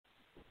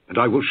And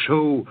I will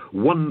show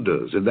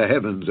wonders in the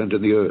heavens and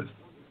in the earth,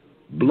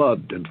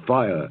 blood and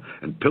fire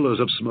and pillars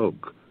of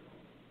smoke.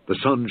 The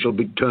sun shall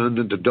be turned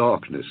into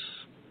darkness,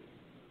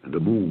 and the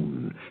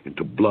moon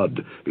into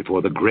blood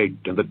before the great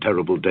and the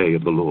terrible day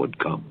of the Lord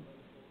come.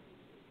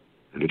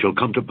 And it shall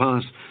come to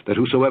pass that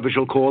whosoever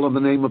shall call on the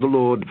name of the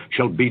Lord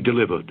shall be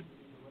delivered.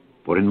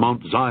 For in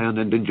Mount Zion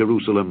and in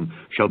Jerusalem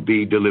shall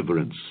be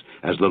deliverance,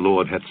 as the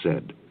Lord hath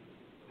said,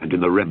 and in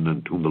the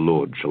remnant whom the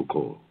Lord shall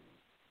call.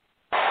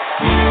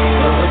 The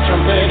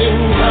trumpet in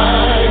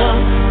Zion,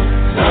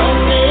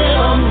 sounding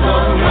on the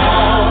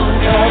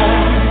mountain.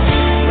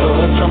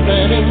 The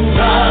trumpet in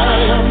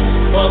Zion,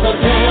 for the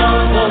day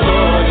of the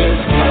Lord is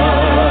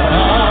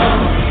come.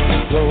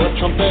 Blow a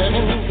trumpet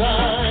in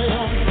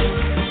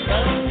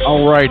Zion.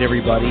 All right,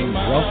 everybody,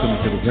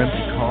 welcome to the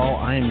Remnant Call.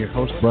 I am your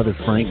host, Brother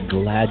Frank.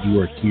 Glad you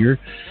are here.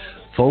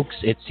 Folks,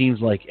 it seems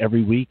like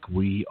every week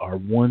we are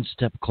one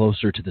step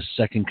closer to the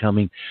second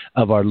coming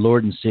of our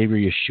Lord and Savior,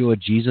 Yeshua,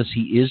 Jesus.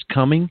 He is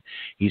coming.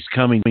 He's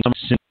coming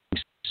soon.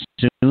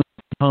 Soon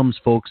comes,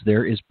 folks,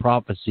 there is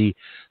prophecy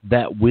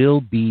that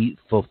will be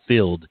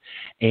fulfilled.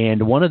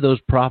 And one of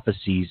those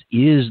prophecies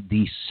is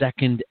the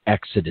second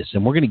Exodus.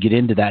 And we're going to get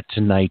into that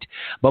tonight.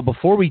 But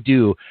before we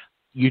do,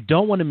 you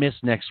don't want to miss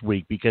next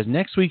week, because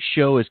next week's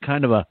show is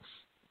kind of a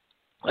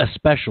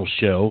special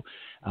show.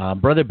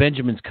 Brother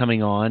Benjamin's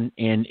coming on,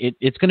 and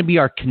it's going to be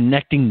our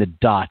Connecting the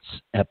Dots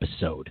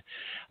episode.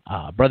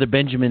 Brother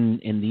Benjamin,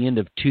 in the end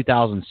of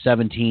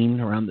 2017,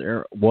 around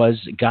there,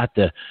 got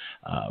the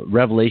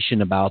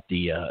revelation about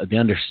the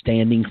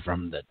understanding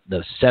from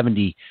the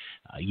 70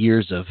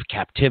 years of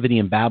captivity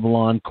in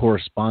Babylon,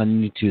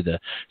 corresponding to the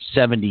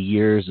 70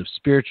 years of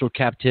spiritual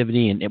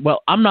captivity. And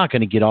well, I'm not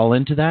going to get all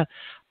into that.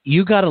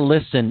 You got to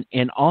listen,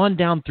 and on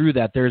down through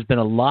that, there's been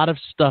a lot of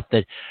stuff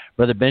that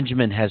Brother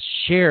Benjamin has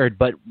shared,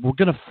 but we're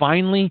going to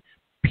finally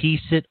piece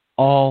it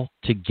all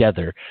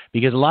together,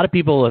 because a lot of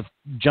people have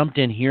jumped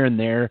in here and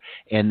there,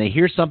 and they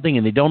hear something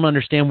and they don't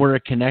understand where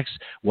it connects.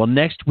 Well,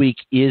 next week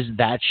is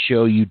that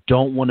show you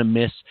don't want to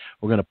miss.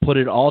 We're going to put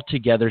it all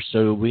together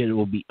so it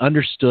will be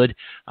understood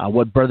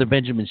what Brother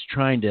Benjamin's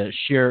trying to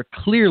share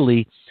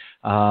clearly,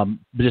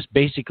 just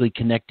basically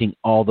connecting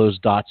all those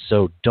dots,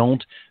 so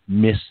don't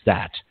miss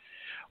that.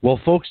 Well,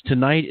 folks,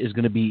 tonight is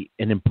going to be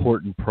an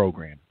important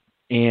program.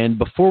 And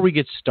before we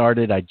get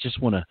started, I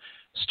just want to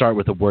start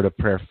with a word of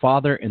prayer.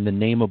 Father, in the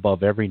name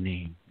above every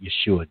name,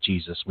 Yeshua,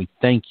 Jesus, we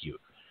thank you,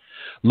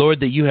 Lord,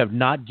 that you have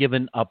not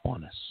given up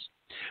on us.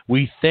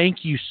 We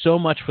thank you so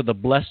much for the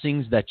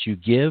blessings that you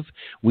give.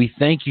 We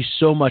thank you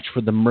so much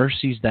for the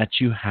mercies that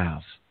you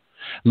have.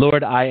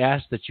 Lord, I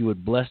ask that you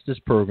would bless this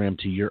program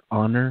to your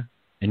honor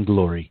and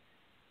glory.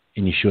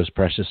 In Yeshua's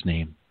precious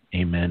name,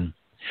 amen.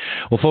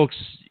 Well, folks,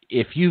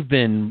 if you've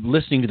been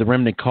listening to the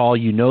Remnant Call,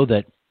 you know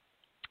that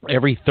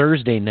every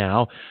Thursday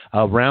now,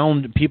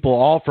 around people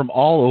all from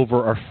all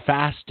over are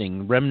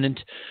fasting. Remnant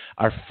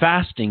are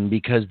fasting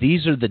because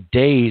these are the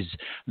days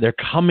they're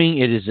coming.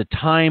 It is a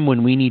time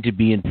when we need to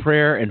be in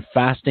prayer and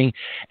fasting.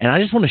 And I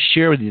just want to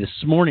share with you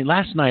this morning.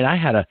 Last night I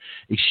had an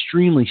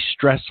extremely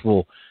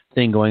stressful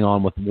thing going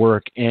on with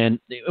work, and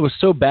it was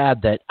so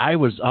bad that I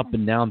was up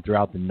and down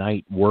throughout the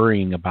night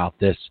worrying about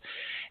this.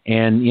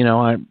 And, you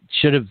know, I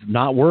should have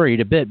not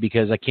worried a bit,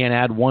 because I can't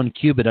add 1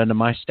 cubit unto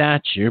my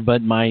stature,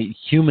 but my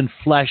human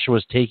flesh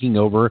was taking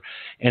over,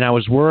 and I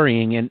was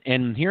worrying.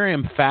 And here I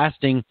am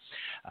fasting,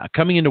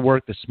 coming into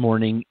work this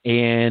morning,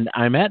 and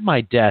I'm at my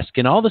desk,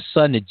 and all of a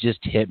sudden it just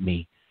hit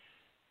me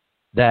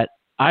that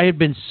I had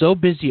been so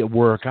busy at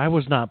work, I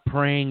was not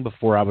praying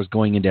before I was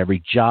going into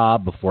every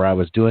job, before I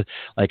was doing,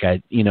 like I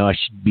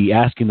should be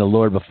asking the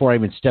Lord before I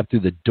even step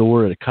through the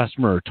door at a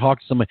customer or talk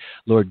to somebody,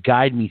 Lord,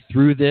 guide me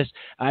through this.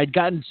 I had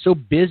gotten so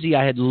busy,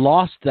 I had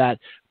lost that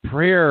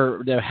prayer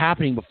that was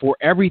happening before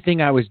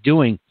everything I was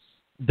doing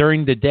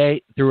during the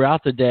day,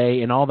 throughout the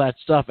day, and all that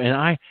stuff.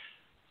 And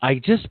I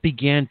just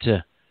began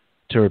to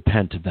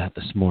repent of that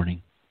this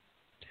morning.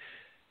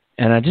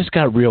 And I just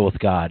got real with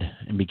God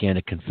and began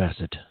to confess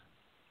it.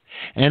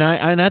 And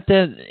at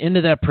the end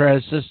of that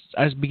prayer,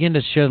 I began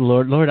to share the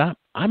Lord,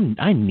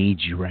 I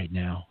need you right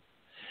now.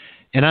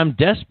 And I'm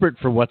desperate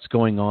for what's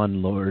going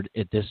on, Lord,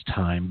 at this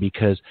time,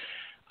 because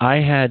I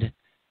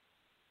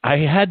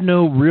had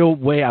no real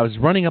way. I was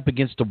running up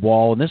against a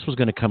wall, and this was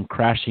going to come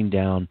crashing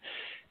down.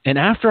 And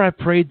after I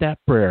prayed that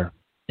prayer,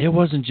 it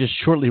wasn't just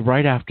shortly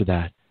right after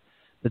that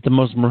the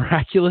most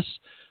miraculous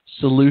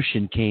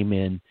solution came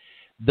in.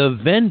 The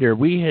vendor,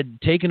 we had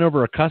taken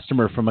over a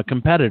customer from a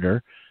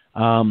competitor.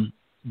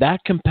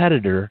 That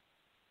competitor,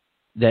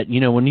 that,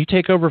 you know, when you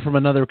take over from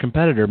another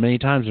competitor, many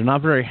times they're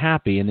not very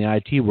happy in the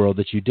IT world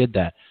that you did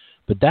that.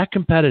 But that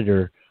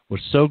competitor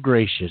was so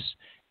gracious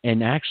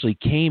and actually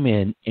came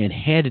in and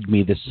handed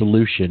me the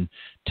solution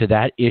to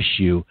that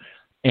issue.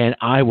 And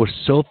I was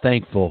so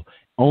thankful.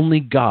 Only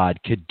God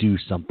could do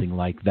something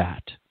like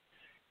that.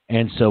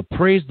 And so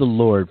praise the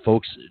Lord,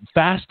 folks.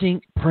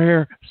 Fasting,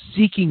 prayer,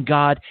 seeking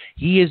God,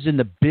 He is in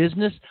the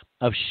business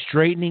of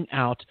straightening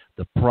out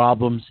the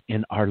problems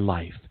in our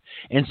life.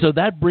 And so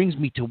that brings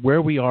me to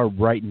where we are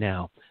right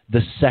now.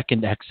 the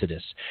second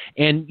Exodus.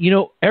 And,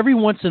 every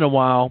once in a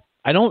while,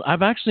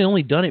 I've actually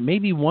only done it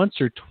maybe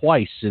once or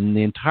twice in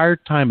the entire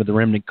time of the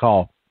Remnant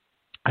Call.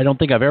 I don't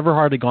think I've ever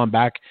hardly gone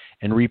back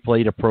and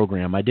replayed a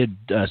program. I did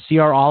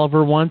C.R.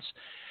 Oliver once.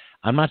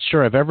 I'm not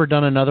sure I've ever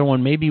done another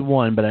one, maybe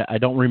one, but I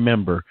don't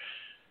remember.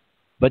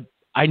 But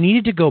I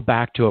needed to go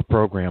back to a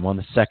program on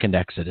the second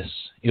Exodus.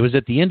 It was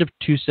at the end of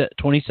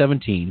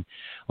 2017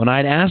 when I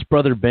had asked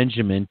Brother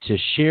Benjamin to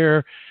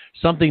share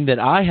something that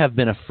I have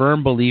been a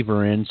firm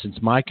believer in since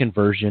my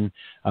conversion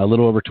a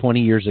little over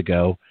 20 years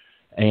ago.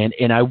 And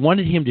I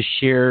wanted him to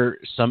share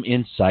some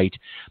insight.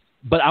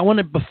 But I want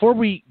to, before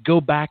we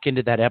go back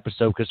into that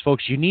episode, because,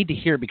 folks, you need to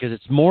hear it because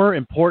it's more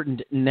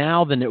important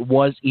now than it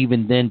was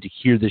even then to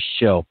hear this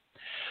show.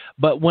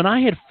 But when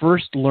I had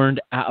first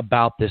learned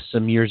about this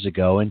some years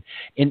ago, and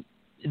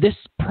this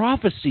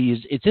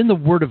prophecy it's in the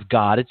Word of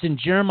God. It's in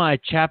Jeremiah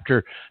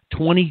chapter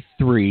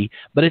 23,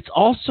 but it's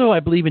also,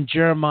 I believe, in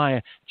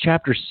Jeremiah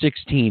chapter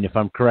 16, if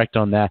I'm correct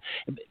on that.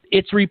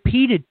 It's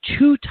repeated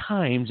 2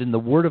 times in the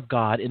Word of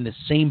God in the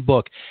same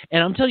book.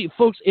 And I'm telling you,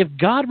 folks, if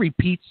God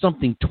repeats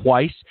something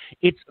twice,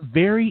 it's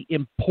very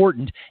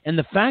important. And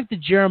the fact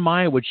that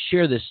Jeremiah would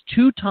share this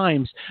 2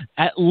 times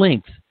at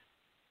length,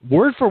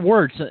 word for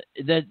word,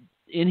 that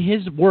in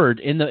his word,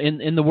 in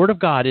the Word of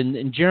God,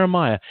 in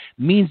Jeremiah,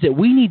 means that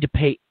we need to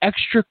pay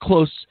extra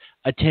close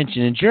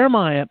attention. In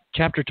Jeremiah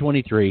chapter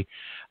 23,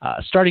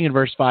 starting in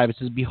verse 5, it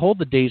says, "Behold,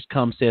 the days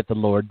come, saith the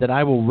Lord, that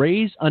I will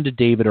raise unto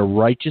David a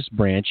righteous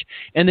branch,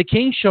 and the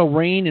king shall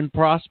reign and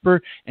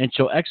prosper, and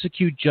shall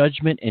execute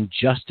judgment and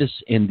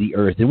justice in the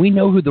earth." And we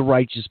know who the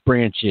righteous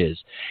branch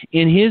is.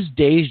 "In his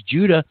days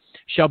Judah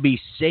shall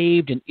be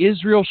saved, and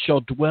Israel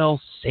shall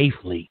dwell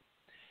safely.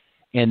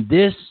 And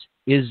this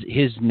is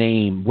his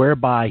name,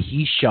 whereby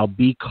he shall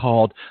be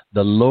called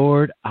the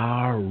Lord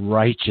our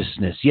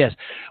righteousness." Yes,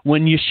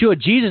 when Yeshua,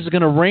 Jesus, is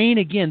going to reign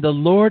again, the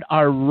Lord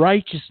our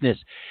righteousness.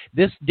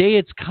 This day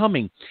it's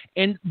coming.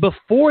 And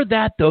before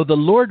that, though, the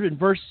Lord in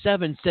verse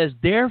 7 says,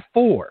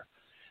 "Therefore,"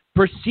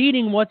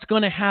 preceding what's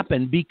going to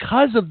happen,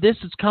 because of this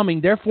is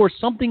coming, therefore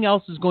something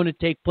else is going to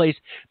take place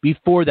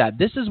before that.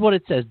 This is what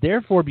it says: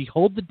 "Therefore,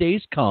 behold, the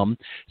days come,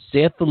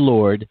 saith the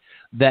Lord,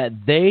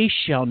 that they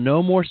shall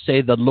no more say,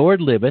 The Lord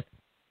liveth,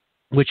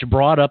 which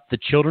brought up the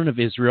children of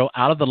Israel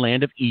out of the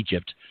land of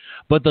Egypt.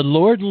 But the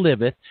Lord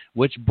liveth,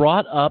 which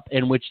brought up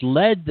and which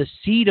led the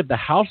seed of the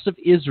house of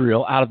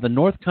Israel out of the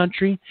north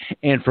country,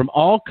 and from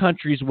all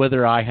countries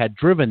whither I had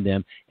driven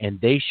them, and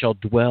they shall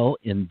dwell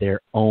in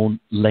their own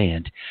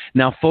land."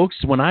 Now,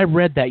 folks, when I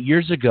read that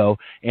years ago,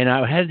 and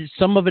I had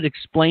some of it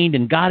explained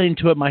and got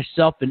into it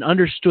myself and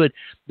understood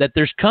that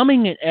there's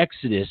coming an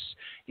Exodus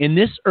in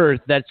this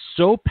earth that's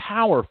so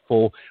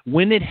powerful,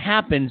 when it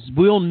happens,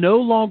 we'll no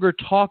longer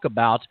talk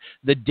about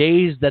the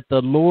days that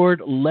the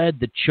Lord led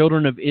the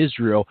children of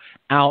Israel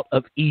out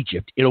of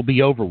Egypt. It'll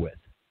be over with.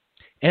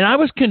 And I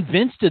was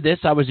convinced of this.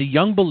 I was a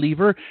young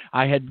believer.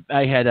 I had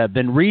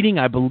been reading.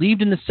 I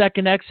believed in the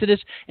second Exodus.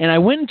 And I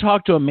went and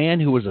talked to a man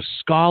who was a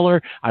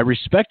scholar. I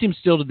respect him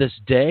still to this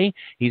day.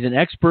 He's an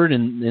expert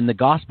in the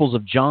Gospels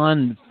of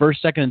John,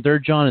 1st, 2nd, and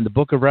 3rd John, and the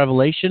book of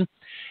Revelation.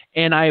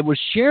 And I was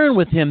sharing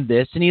with him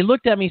this, and he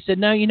looked at me and said,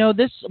 "No,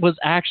 this was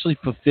actually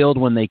fulfilled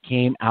when they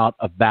came out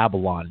of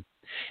Babylon."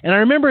 And I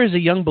remember as a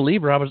young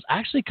believer, I was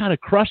actually kind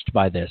of crushed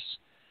by this.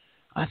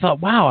 I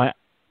thought, wow,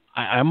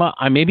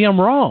 maybe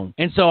I'm wrong.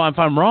 And so if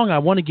I'm wrong, I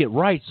want to get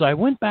right. So I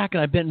went back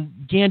and I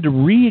began to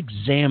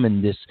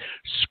re-examine this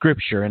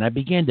scripture, and I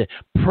began to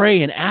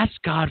pray and ask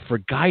God for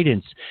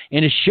guidance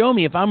and to show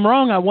me if I'm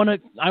wrong. I want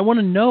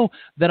to know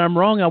that I'm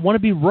wrong. I want to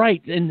be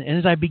right. And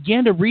as I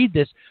began to read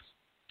this,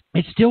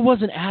 it still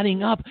wasn't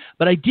adding up,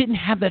 but I didn't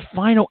have that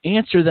final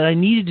answer that I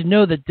needed to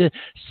know, that the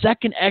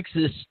second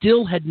Exodus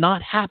still had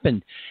not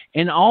happened.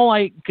 And all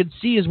I could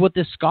see is what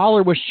this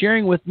scholar was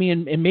sharing with me,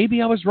 and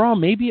maybe I was wrong.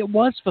 Maybe it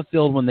was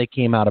fulfilled when they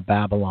came out of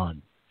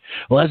Babylon.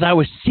 Well, as I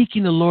was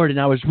seeking the Lord and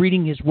I was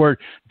reading His Word,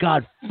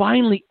 God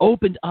finally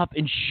opened up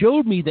and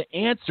showed me the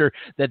answer,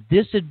 that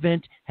this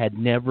event had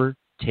never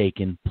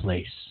taken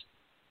place.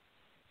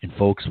 And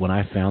folks, when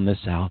I found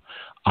this out,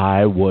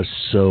 I was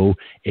so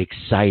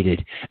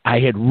excited. I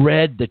had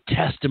read the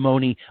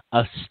testimony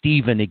of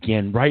Stephen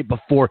again right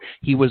before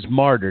he was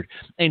martyred.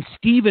 And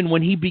Stephen,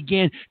 when he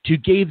began to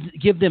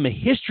give them a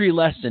history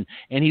lesson,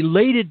 and he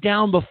laid it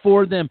down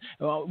before them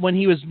when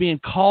he was being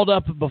called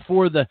up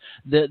before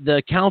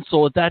the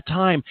council at that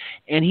time,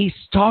 and he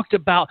talked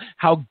about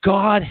how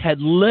God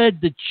had led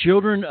the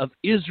children of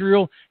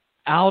Israel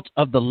out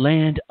of the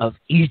land of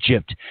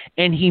Egypt.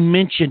 And he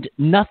mentioned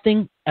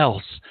nothing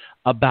else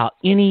about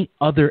any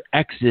other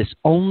Exodus,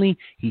 only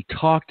he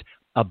talked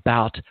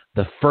about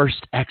the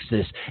first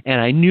Exodus.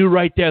 And I knew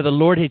right there the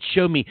Lord had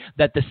shown me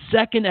that the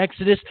second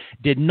Exodus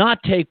did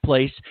not take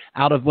place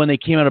out of when they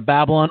came out of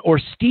Babylon, or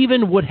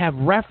Stephen would have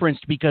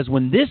referenced, because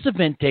when this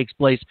event takes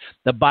place,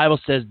 the Bible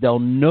says they'll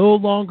no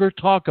longer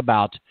talk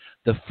about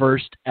the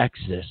first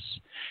Exodus.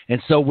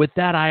 And so with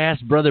that, I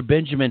asked Brother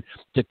Benjamin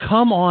to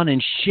come on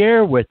and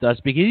share with us,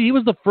 because he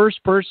was the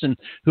first person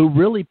who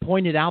really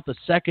pointed out the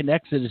second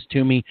Exodus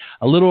to me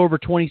a little over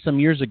 20-some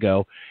years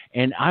ago,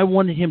 and I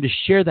wanted him to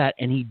share that,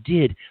 and he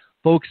did.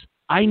 Folks,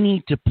 I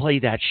need to play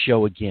that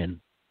show again.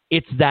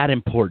 It's that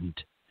important.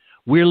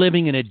 We're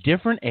living in a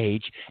different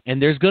age,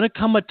 and there's going to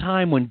come a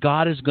time when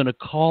God is going to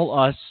call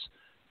us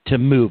to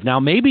move. Now,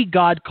 maybe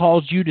God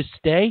calls you to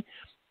stay.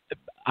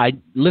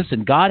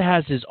 Listen, God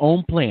has his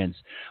own plans,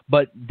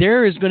 but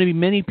there is going to be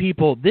many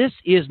people. This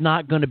is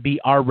not going to be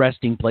our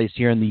resting place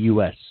here in the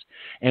U.S.,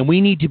 and we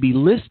need to be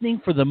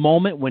listening for the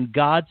moment when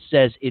God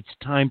says it's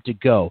time to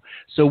go.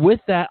 So with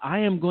that, I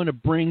am going to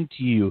bring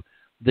to you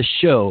the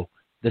show,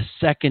 The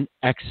Second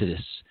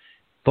Exodus.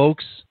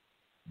 Folks,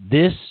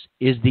 this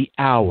is the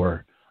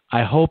hour.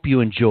 I hope you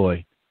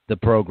enjoy the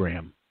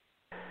program.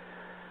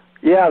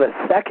 Yeah, the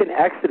second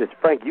Exodus.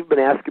 Frank, you've been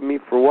asking me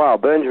for a while.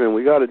 Benjamin,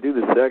 we got to do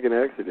the second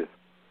Exodus.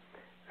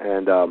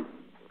 And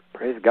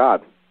praise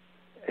God.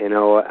 You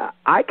know,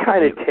 I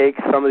kind of take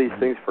some of these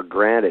things for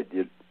granted.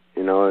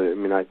 You know, I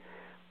mean,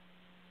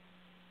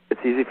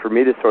 it's easy for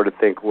me to sort of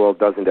think, well,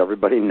 doesn't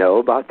everybody know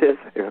about this?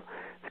 You know,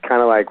 it's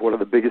kind of like one of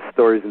the biggest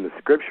stories in the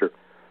Scripture.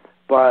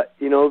 But,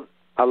 you know,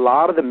 a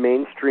lot of the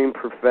mainstream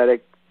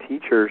prophetic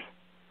teachers,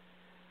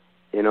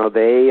 you know,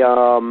 they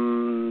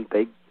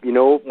you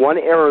know, one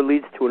error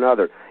leads to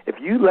another. If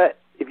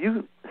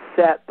you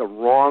set the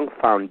wrong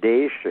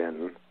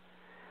foundation,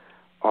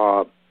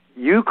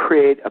 you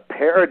create a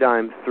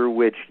paradigm through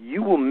which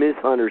you will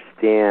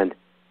misunderstand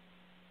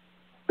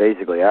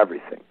basically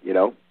everything, you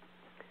know?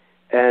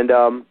 And,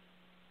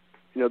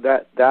 you know,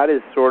 that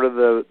is sort of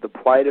the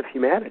plight of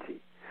humanity.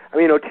 I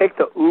mean, you know, take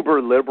the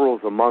uber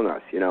liberals among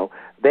us, you know.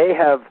 They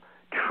have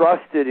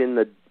trusted in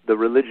the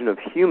religion of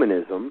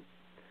humanism,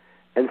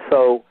 and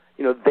so,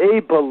 you know,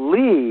 they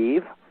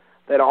believe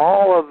that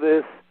all of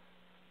this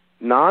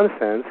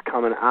nonsense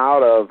coming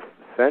out of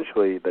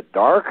essentially the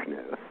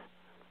darkness,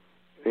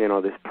 you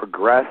know, this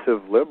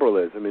progressive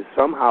liberalism is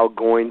somehow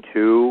going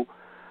to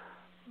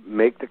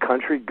make the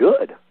country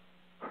good.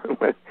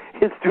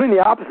 It's doing the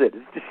opposite.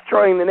 It's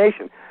destroying the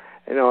nation.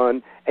 You know,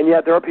 and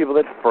yet there are people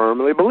that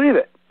firmly believe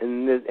it.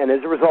 And as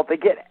a result, they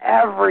get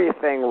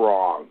everything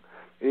wrong.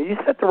 You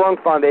set the wrong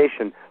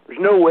foundation, there's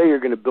no way you're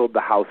going to build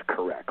the house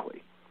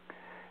correctly.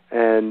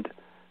 And,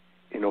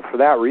 you know, for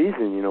that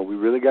reason, you know, we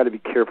really got to be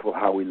careful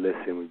how we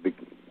listen.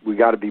 We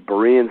got to be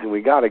Bereans, and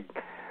we got to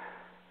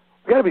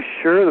be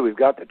sure that we've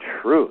got the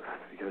truth,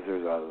 because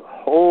there's a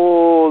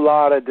whole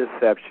lot of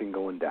deception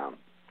going down.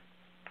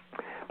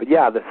 But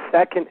yeah, the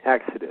second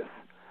Exodus.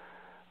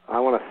 I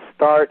want to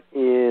start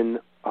in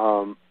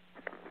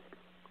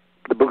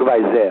the book of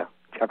Isaiah,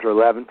 chapter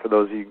 11, for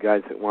those of you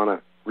guys that want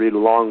to read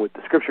along with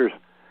the scriptures.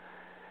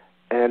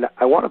 And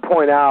I want to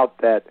point out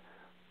that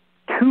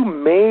two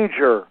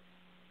major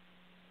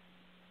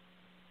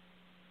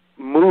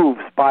moves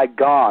by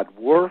God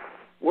were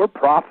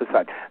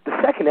prophesied. The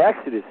second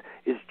Exodus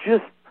is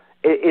just,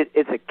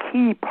 it's a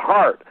key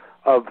part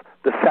of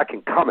the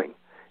second coming,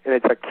 and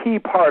it's a key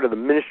part of the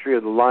ministry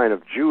of the Lion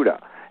of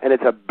Judah, and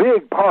it's a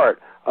big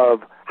part of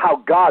how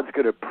God's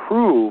going to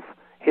prove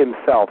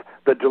himself,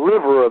 the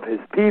deliverer of his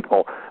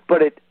people,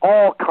 but it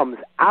all comes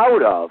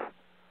out of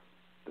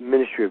the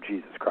ministry of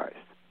Jesus Christ.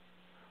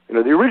 You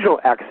know, the original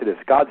Exodus,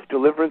 God's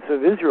deliverance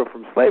of Israel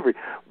from slavery,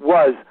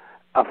 was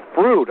a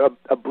fruit,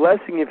 a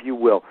blessing, if you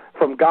will,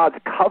 from God's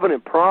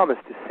covenant promise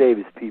to save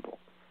his people.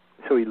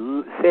 So he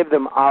saved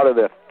them out of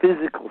their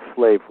physical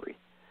slavery,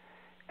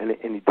 and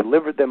he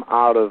delivered them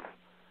out of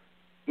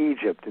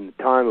Egypt in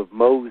the time of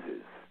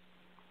Moses.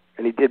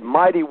 And he did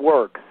mighty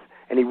works,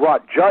 and he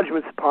wrought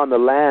judgments upon the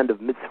land of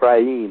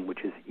Mitzrayim, which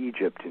is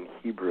Egypt in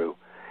Hebrew.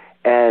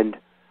 And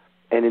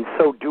in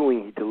so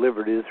doing, he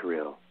delivered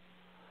Israel.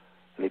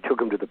 And he took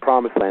them to the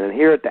promised land. And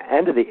here at the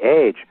end of the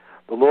age,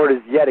 the Lord is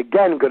yet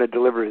again going to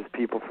deliver his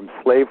people from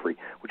slavery,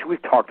 which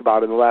we've talked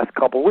about in the last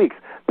couple of weeks,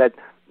 that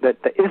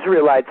the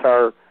Israelites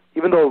are,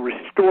 even though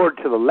restored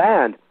to the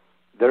land,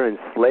 they're in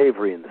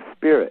slavery in the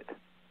spirit.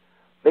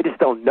 They just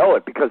don't know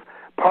it, because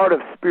part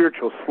of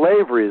spiritual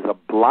slavery is a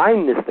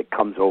blindness that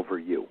comes over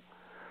you.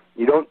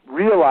 You don't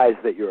realize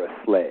that you're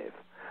a slave.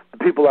 The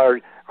people are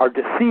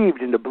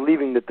deceived into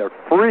believing that they're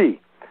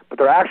free, but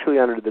they're actually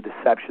under the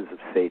deceptions of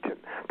Satan.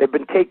 They've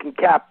been taken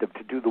captive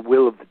to do the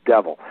will of the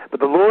devil.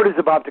 But the Lord is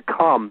about to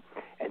come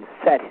and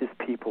set his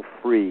people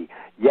free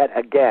yet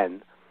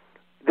again,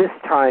 this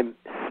time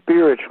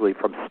spiritually,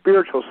 from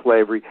spiritual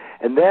slavery.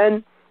 And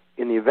then,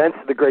 in the events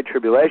of the Great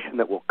Tribulation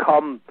that will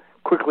come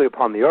quickly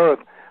upon the earth,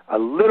 a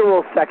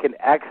literal second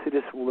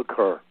Exodus will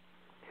occur.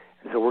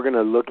 And so we're going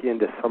to look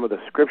into some of the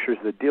scriptures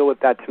that deal with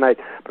that tonight.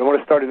 But I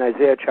want to start in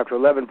Isaiah chapter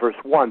 11, verse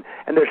 1.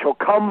 And there shall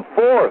come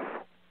forth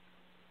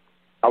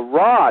a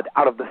rod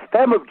out of the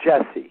stem of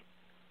Jesse,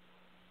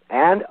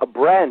 and a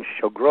branch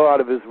shall grow out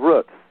of his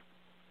roots.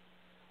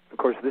 Of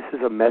course, this is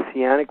a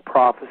messianic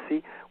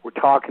prophecy. We're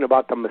talking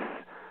about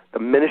the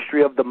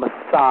ministry of the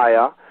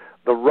Messiah,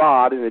 the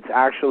rod, and it's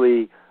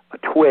actually a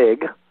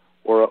twig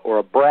or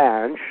a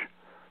branch,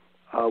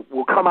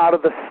 will come out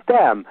of the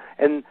stem,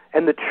 and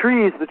the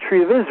tree is the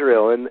tree of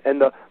Israel,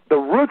 and the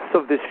roots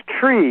of this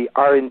tree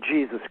are in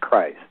Jesus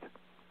Christ.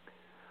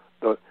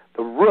 The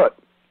root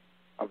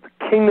of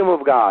the kingdom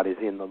of God is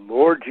in the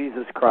Lord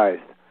Jesus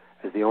Christ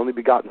as the only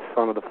begotten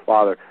Son of the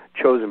Father,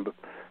 chosen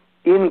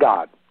in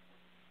God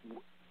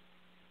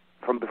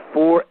from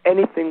before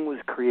anything was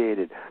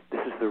created.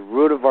 This is the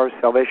root of our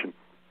salvation.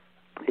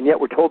 And yet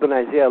we're told in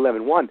Isaiah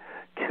 11:1,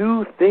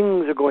 two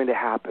things are going to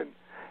happen.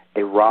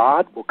 A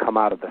rod will come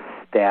out of the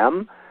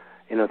stem.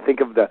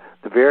 Think of the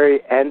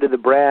very end of the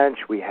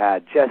branch. We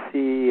had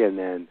Jesse,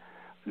 and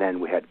then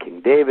we had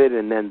King David,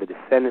 and then the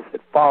descendants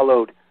that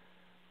followed,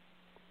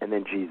 and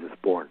then Jesus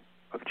born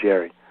of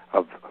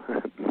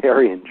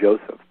Mary and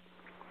Joseph.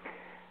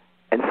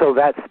 And so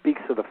that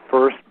speaks of the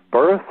first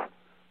birth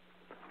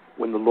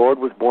when the Lord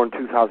was born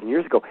 2,000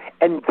 years ago.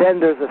 And then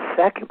there's a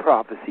second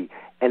prophecy,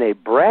 and a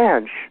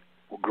branch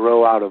will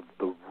grow out of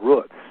the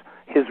roots,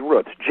 his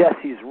roots,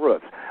 Jesse's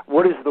roots.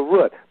 What is the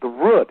root? The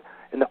root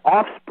and the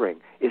offspring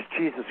is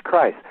Jesus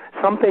Christ.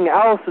 Something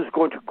else is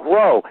going to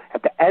grow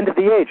at the end of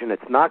the age, and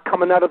it's not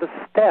coming out of the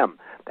stem.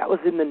 That was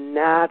in the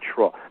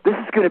natural. This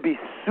is going to be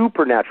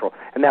supernatural.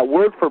 And that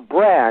word for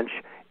branch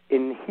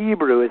in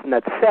Hebrew is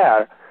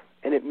netzer,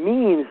 and it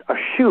means a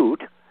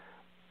shoot,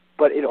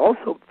 but it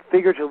also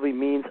figuratively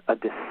means a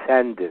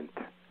descendant.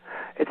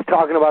 It's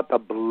talking about the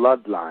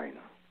bloodline.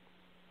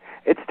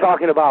 It's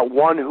talking about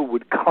one who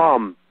would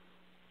come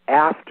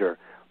after,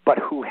 but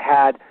who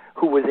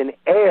was an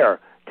heir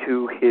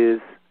to his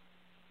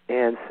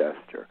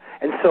ancestor.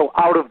 And so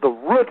out of the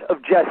root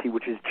of Jesse,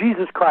 which is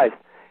Jesus Christ,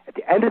 at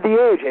the end of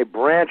the age, a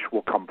branch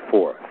will come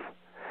forth.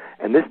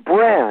 And this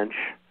branch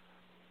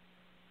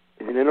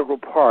is an integral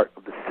part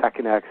of the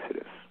second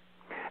Exodus.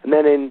 And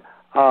then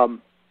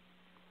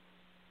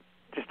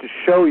just to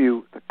show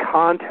you the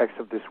context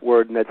of this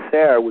word,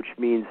 netzer, which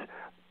means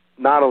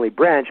not only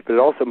branch, but it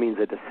also means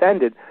a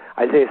descendant,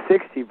 Isaiah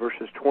 60,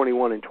 verses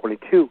 21 and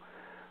 22,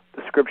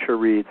 the scripture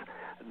reads,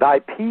 "Thy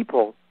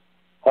people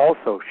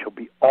also shall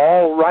be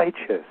all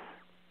righteous,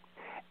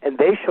 and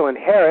they shall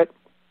inherit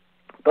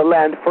the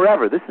land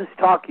forever." This is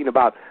talking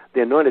about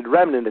the anointed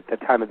remnant at the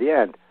time of the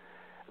end.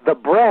 "The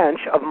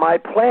branch of my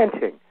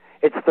planting."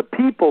 It's the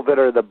people that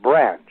are the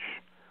branch,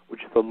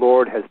 which the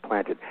Lord has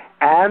planted,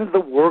 "and the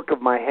work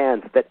of my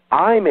hands, that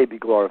I may be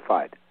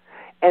glorified.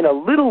 And a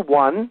little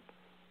one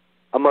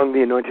among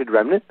the anointed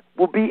remnant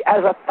will be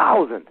as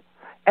 1,000,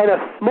 and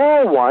a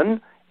small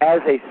one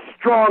as a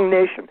strong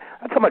nation."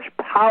 That's how much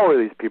power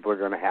these people are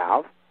going to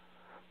have.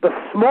 The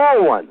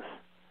small ones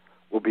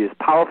will be as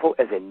powerful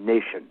as a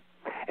nation.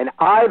 "And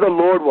I, the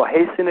Lord, will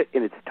hasten it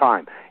in its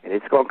time." And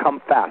it's going to come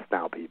fast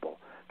now, people,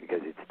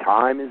 because its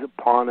time is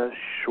upon us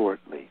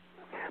shortly.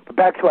 But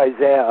back to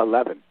Isaiah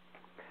 11.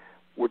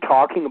 We're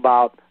talking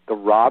about the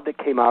rod that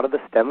came out of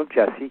the stem of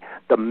Jesse,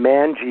 the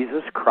man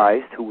Jesus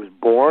Christ, who was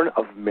born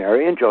of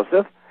Mary and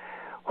Joseph,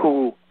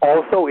 who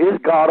also is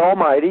God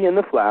Almighty in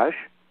the flesh,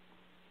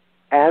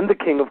 and the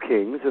King of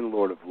Kings and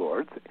Lord of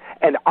Lords,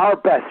 and our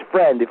best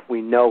friend if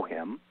we know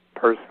him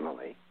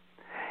personally.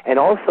 And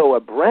also a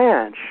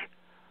branch,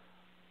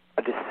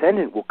 a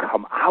descendant will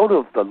come out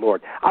of the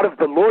Lord, out of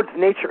the Lord's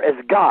nature as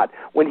God.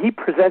 When he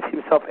presents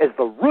himself as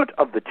the root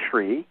of the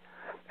tree,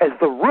 as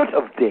the root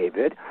of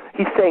David,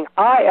 he's saying,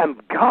 "I am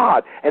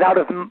God, and out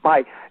of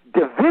my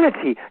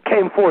divinity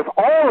came forth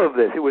all of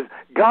this." It was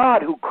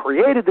God who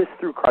created this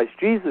through Christ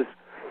Jesus.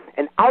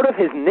 And out of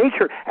his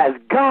nature as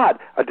God,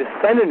 a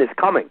descendant is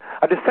coming.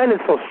 A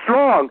descendant so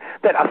strong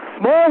that a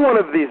small one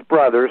of these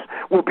brothers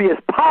will be as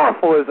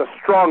powerful as a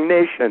strong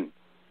nation.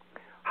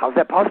 How's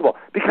that possible?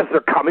 Because they're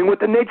coming with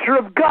the nature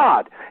of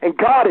God. And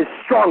God is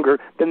stronger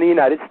than the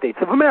United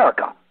States of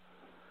America.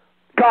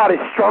 God is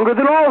stronger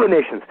than all the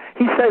nations.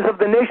 He says of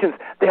the nations,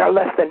 "They are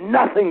less than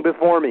nothing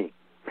before me.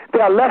 They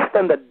are less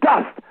than the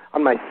dust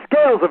on my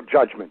scales of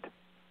judgment."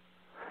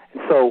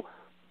 And so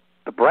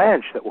the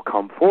branch that will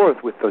come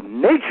forth with the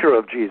nature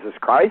of Jesus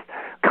Christ,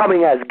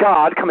 coming as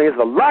God, coming as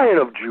the Lion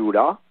of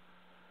Judah,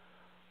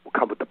 will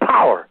come with the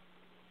power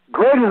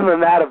greater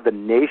than that of the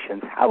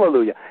nations.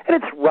 Hallelujah. And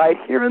it's right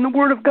here in the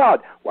Word of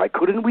God. Why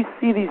couldn't we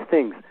see these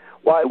things?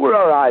 Why were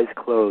our eyes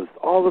closed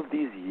all of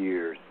these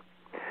years?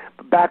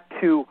 But back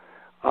to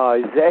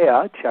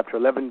Isaiah chapter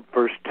 11,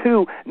 verse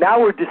 2. Now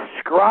we're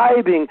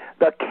describing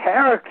the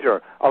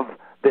character of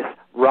this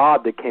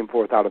rod that came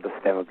forth out of the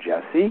stem of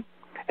Jesse,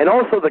 and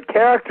also the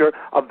character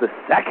of the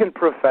second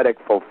prophetic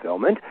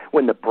fulfillment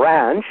when the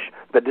branch,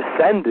 the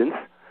descendants,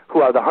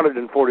 who are the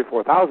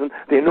 144,000,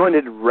 the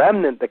anointed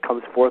remnant that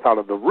comes forth out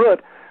of the root,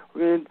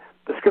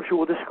 the scripture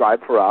will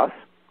describe for us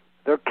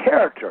their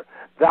character.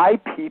 Thy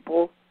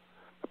people,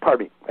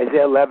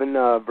 Isaiah 11,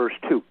 verse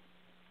 2.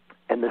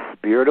 "And the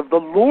Spirit of the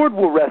Lord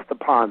will rest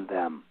upon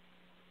them."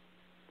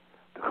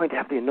 They're going to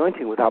have the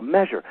anointing without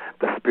measure.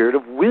 The Spirit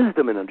of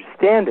wisdom and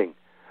understanding.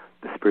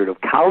 The Spirit of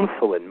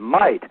counsel and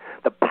might.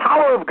 The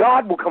power of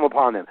God will come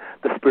upon them.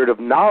 The Spirit of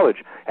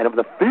knowledge and of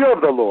the fear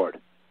of the Lord.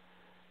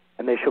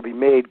 And they shall be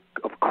made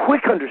of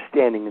quick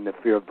understanding in the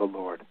fear of the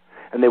Lord.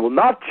 And they will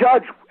not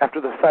judge after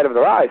the sight of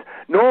their eyes,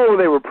 nor will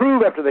they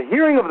reprove after the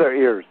hearing of their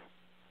ears.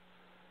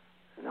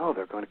 No,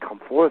 they're going to come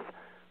forth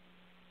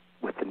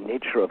with the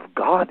nature of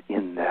God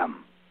in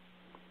them.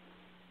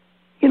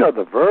 You know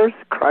the verse,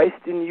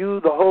 Christ in you,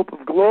 the hope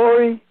of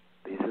glory.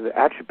 These are the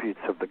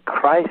attributes of the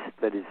Christ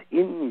that is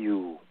in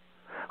you,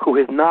 who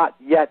has not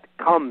yet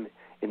come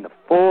in the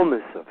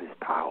fullness of his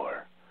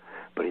power,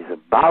 but he's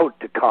about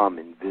to come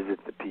and visit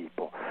the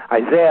people.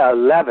 Isaiah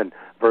 11,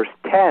 verse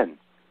 10.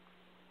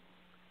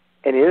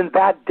 And in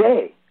that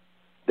day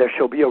there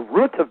shall be a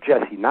root of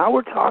Jesse. Now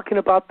we're talking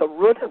about the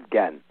root of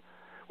Gen,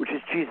 which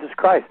is Jesus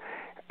Christ.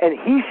 And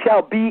he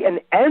shall be an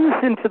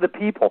ensign to the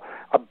people,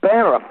 a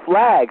banner, a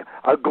flag,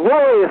 a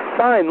glorious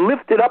sign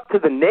lifted up to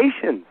the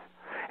nations.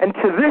 And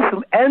to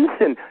this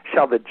ensign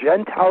shall the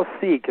Gentiles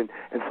seek. And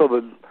so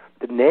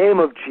the name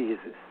of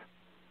Jesus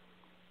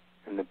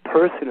and the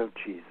person of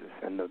Jesus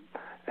and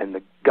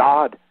the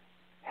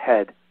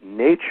Godhead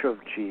nature of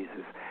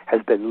Jesus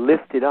has been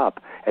lifted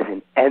up as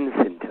an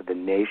ensign to the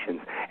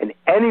nations. And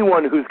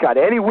anyone who's got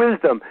any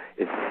wisdom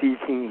is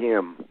seeking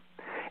him.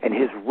 And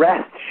his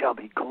rest shall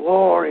be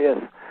glorious,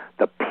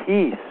 the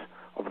peace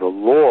of the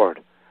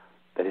Lord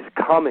that is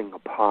coming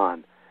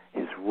upon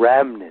his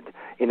remnant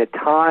in a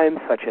time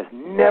such as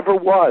never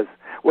was,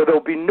 where there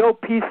will be no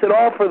peace at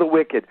all for the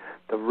wicked.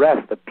 The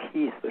rest, the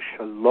peace, the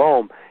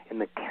shalom in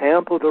the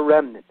camp of the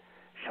remnant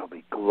shall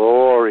be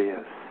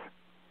glorious.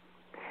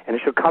 And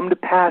it shall come to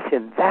pass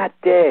in that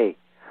day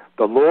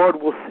the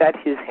Lord will set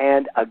his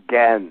hand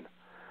again,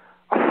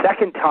 a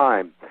second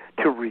time,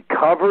 to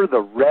recover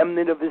the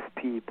remnant of his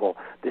people.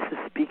 This is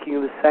speaking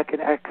of the second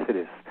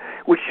Exodus,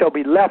 which shall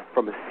be left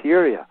from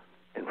Assyria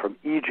and from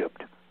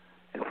Egypt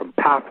and from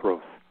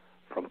Pathros,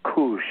 from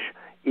Cush,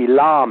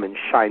 Elam, and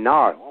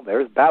Shinar. Well,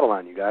 there's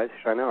Babylon, you guys,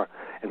 Shinar.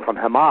 And from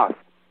Hamath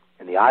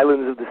and the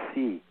islands of the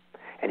sea.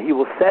 And he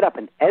will set up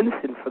an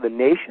ensign for the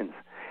nations,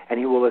 and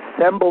he will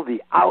assemble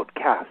the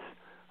outcasts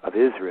of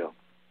Israel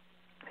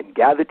and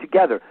gather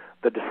together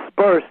the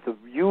dispersed of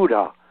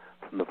Judah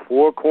from the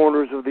four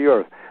corners of the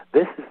earth.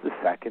 This is the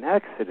second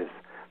Exodus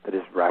that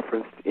is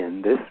referenced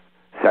in this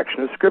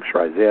section of Scripture,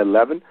 Isaiah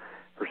 11,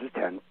 verses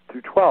 10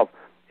 through 12.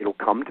 It'll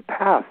come to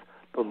pass.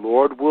 The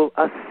Lord will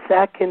a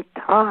second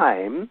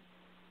time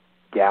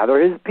gather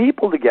his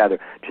people together,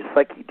 just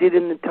like he did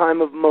in the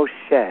time of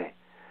Moshe.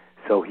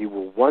 So he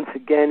will once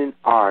again in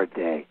our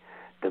day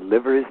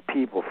deliver his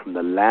people from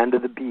the land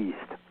of the beast.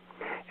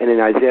 And in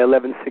Isaiah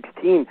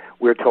 11:16,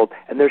 we're told,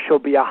 and there shall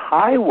be a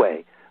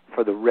highway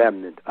for the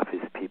remnant of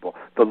his people.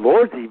 The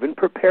Lord's even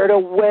prepared a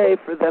way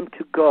for them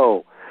to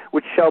go,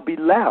 which shall be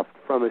left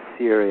from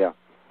Assyria,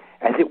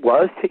 as it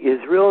was to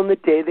Israel in the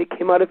day they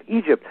came out of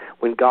Egypt.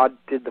 When God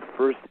did the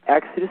first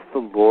Exodus, the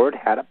Lord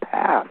had a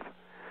path.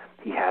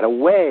 He had a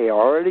way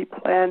already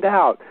planned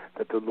out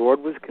that the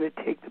Lord was going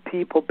to take the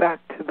people back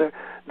to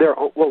their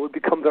what would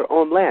become their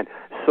own land.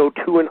 So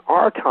too in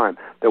our time,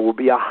 there will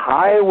be a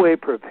highway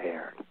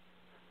prepared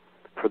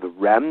for the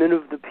remnant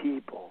of the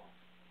people.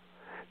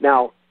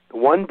 Now, the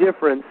one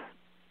difference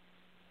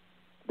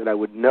that I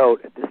would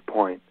note at this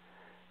point,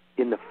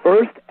 in the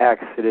first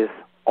Exodus,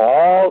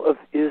 all of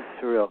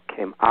Israel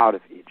came out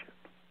of Egypt.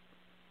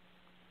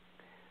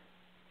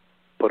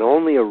 But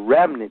only a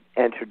remnant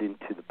entered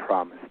into the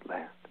promised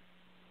land.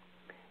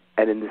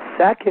 And in the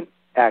second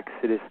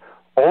Exodus,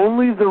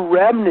 only the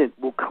remnant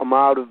will come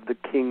out of the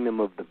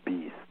kingdom of the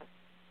beast.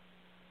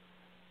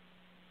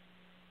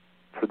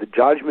 For the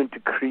judgment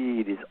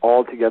decreed is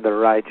altogether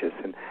righteous.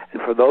 And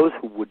for those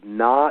who would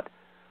not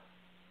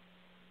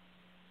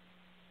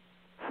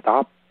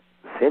stop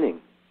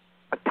sinning,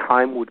 a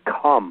time would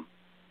come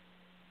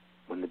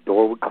when the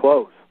door would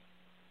close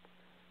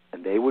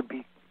and they would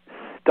be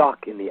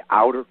stuck in the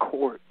outer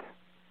court.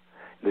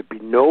 There'd be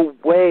no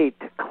way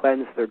to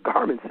cleanse their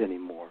garments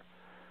anymore.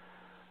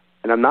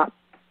 And I'm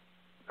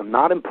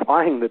not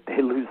implying that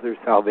they lose their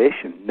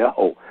salvation.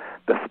 No.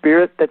 The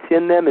spirit that's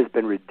in them has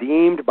been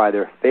redeemed by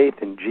their faith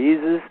in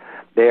Jesus.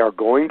 They are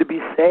going to be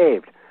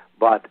saved,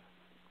 but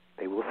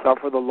they will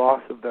suffer the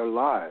loss of their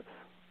lives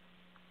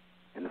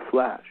in the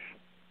flesh.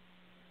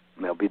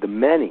 And there'll be the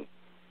many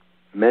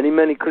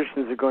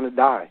Christians are going to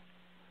die.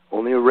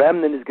 Only a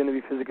remnant is going to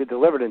be physically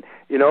delivered. And,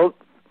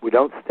 we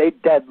don't stay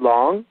dead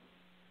long,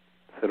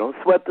 so don't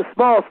sweat the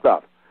small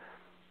stuff.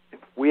 If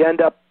we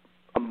end up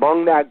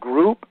among that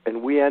group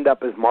and we end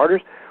up as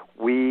martyrs,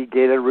 we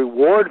get a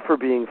reward for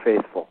being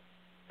faithful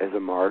as a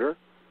martyr,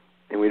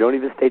 and we don't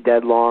even stay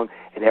dead long,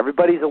 and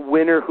everybody's a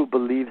winner who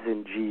believes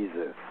in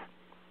Jesus.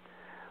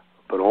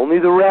 But only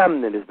the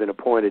remnant has been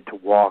appointed to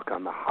walk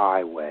on the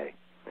highway.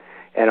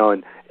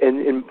 And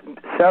in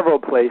several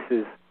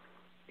places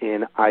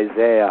in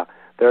Isaiah,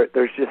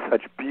 there's just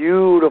such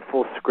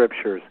beautiful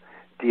scriptures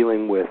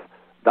dealing with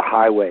the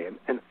highway.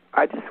 And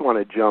I just want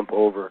to jump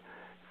over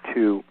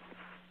to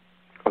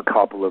a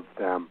couple of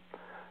them.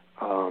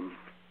 I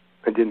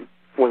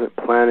wasn't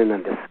planning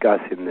on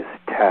discussing this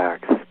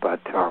text, but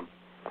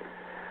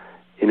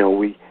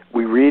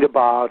we read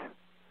about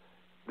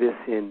this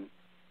in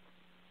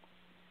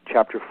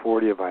chapter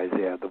 40 of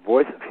Isaiah. The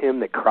voice of him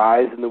that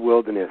cries in the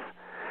wilderness,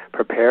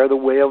 Prepare the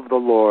way of the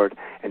Lord,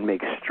 and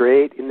make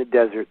straight in the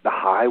desert the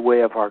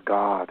highway of our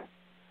God.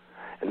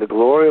 And the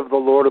glory of the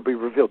Lord will be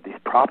revealed. These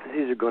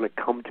prophecies are going to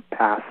come to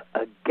pass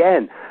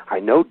again. I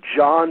know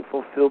John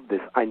fulfilled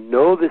this. I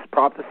know this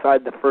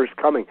prophesied the first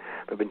coming.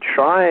 I've been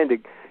trying to,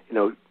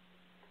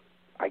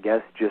 I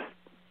guess just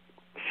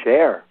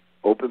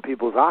open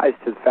people's eyes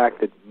to the fact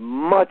that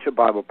much of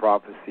Bible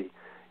prophecy,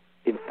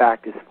 in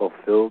fact, is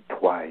fulfilled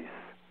twice.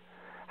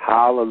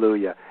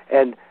 Hallelujah.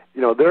 And,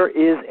 there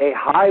is a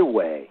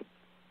highway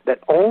that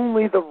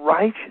only the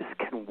righteous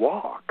can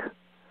walk.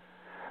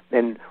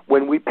 And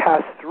when we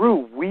pass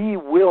through, we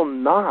will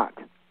not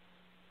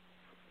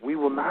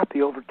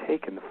be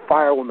overtaken. The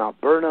fire will not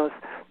burn us.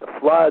 The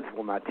floods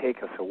will not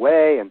take us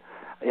away. And,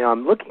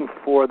 I'm looking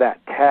for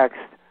that text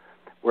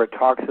where it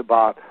talks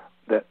about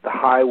that the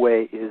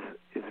highway is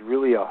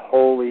really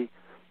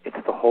it's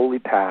the holy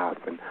path.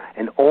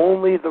 And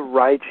only the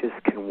righteous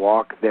can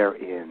walk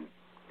therein.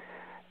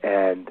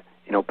 And,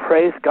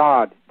 praise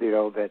God,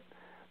 that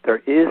there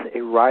is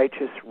a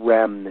righteous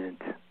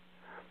remnant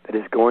that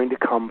is going to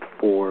come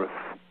forth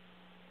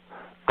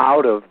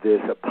out of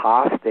this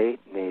apostate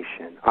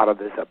nation, out of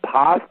this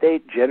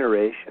apostate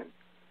generation.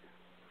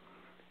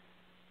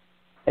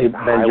 Hey,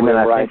 Benjamin,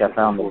 I think I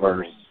found the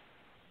verse.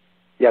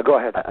 Yeah, go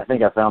ahead. I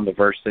think I found the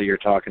verse that you're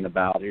talking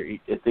about. I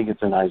think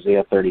it's in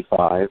Isaiah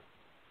 35.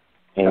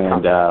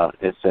 And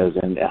it says,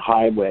 and a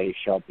highway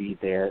shall be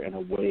there, and a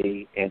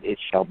way, and it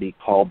shall be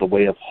called the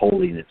way of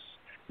holiness.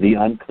 The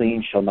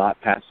unclean shall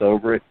not pass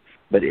over it,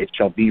 but it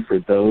shall be for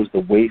those, the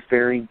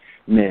wayfaring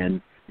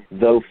men.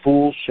 Though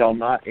fools shall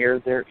not err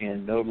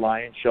therein, no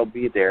lion shall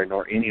be there,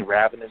 nor any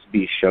ravenous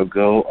beast shall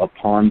go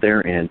upon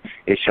therein.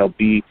 It shall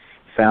be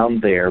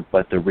found there,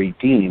 but the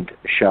redeemed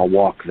shall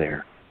walk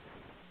there.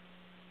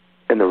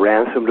 And the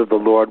ransomed of the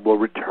Lord will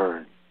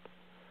return.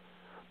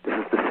 This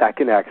is the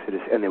second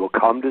Exodus, and they will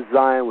come to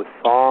Zion with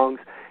songs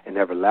and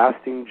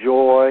everlasting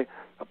joy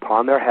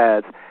upon their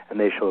heads, and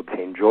they shall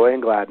obtain joy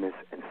and gladness,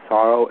 and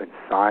sorrow and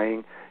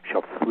sighing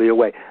shall flee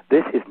away.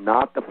 This is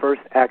not the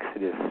first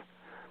Exodus.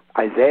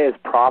 Isaiah is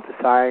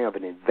prophesying of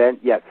an event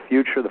yet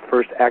future. The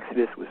first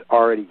Exodus was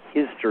already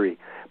history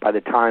by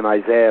the time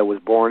Isaiah was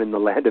born in the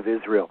land of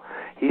Israel.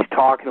 He's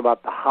talking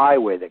about the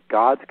highway that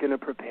God's going to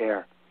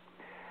prepare,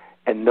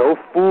 and no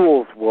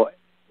fools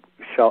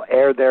shall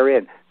err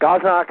therein.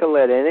 God's not going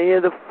to let any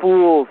of the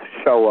fools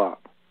show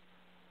up.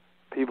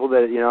 People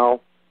that,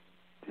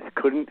 just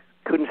couldn't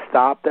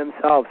stop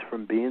themselves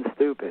from being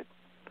stupid.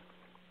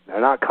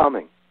 They're not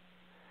coming.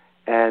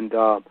 And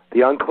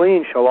the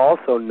unclean shall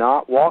also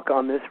not walk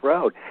on this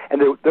road.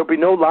 And there'll be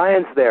no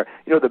lions there.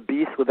 The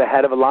beast with the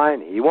head of a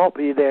lion, he won't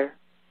be there.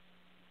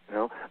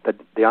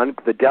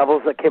 The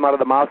devils that came out of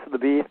the mouth of the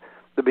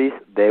beast,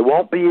 they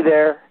won't be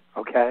there,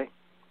 okay?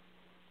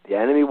 The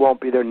enemy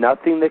won't be there.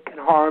 Nothing that can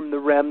harm the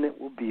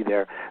remnant will be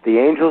there. The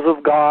angels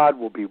of God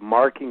will be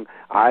marking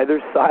either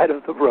side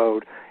of the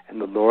road, and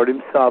the Lord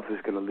himself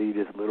is going to lead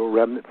his little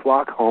remnant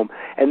flock home.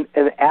 And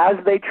as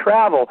they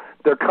travel,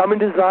 they're coming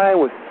to Zion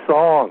with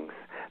songs.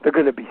 They're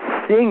going to be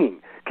singing.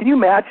 Can you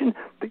imagine?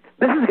 This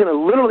is going to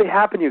literally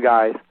happen, you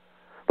guys.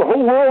 The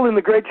whole world in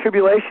the Great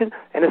Tribulation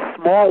and a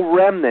small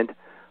remnant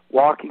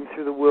walking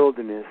through the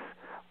wilderness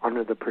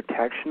under the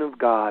protection of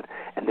God,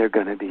 and they're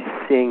going to be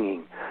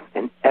singing.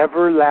 And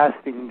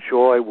everlasting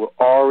joy will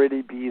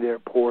already be their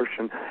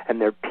portion, and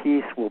their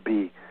peace will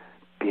be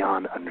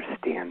beyond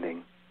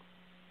understanding.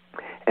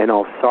 And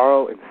all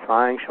sorrow and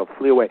sighing shall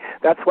flee away.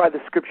 That's why the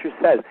Scripture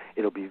says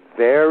it'll be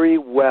very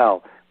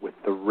well with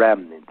the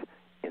remnant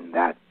in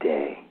that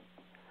day.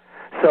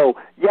 So,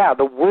 yeah,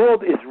 the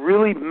world is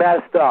really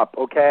messed up,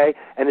 okay?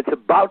 And it's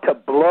about to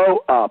blow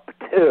up,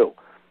 too,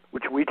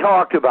 which we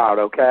talked about,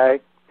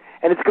 okay?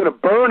 And it's going to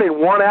burn in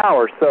 1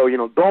 hour, so,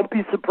 don't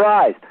be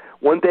surprised.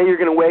 One day you're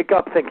going to wake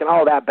up thinking,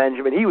 oh, that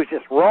Benjamin, he was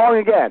just wrong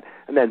again.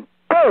 And then,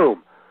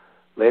 boom!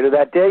 Later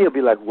that day you'll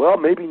be like, well,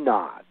 maybe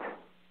not.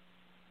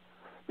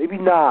 Maybe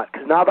not,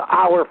 because now the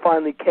hour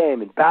finally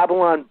came, and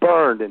Babylon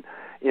burned, and,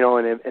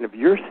 and if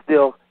you're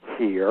still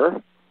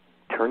here,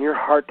 turn your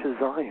heart to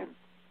Zion,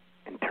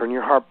 and turn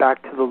your heart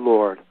back to the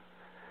Lord,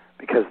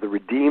 because the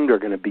redeemed are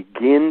going to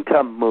begin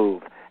to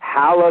move.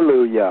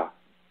 Hallelujah.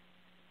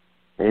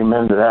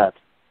 Amen to that.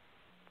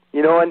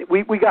 And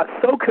we got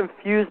so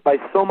confused by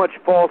so much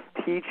false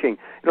teaching.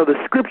 The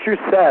Scripture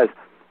says,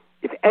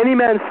 if any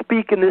man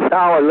speak in this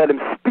hour, let him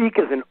speak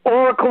as an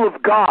oracle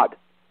of God.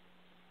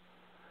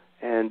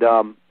 And,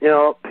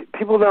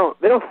 people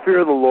don't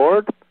fear the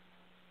Lord.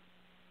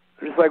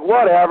 They're just like,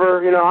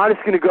 whatever, I'm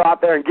just going to go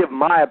out there and give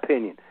my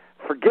opinion.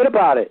 Forget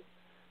about it.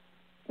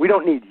 We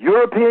don't need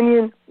your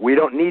opinion. We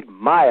don't need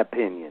my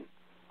opinion.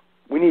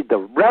 We need the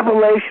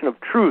revelation of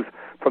truth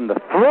from the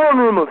throne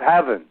room of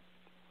heaven.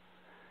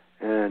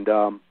 And,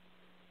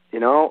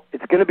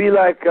 it's going to be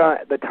like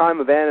the time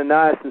of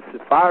Ananias and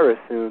Sapphira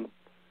soon.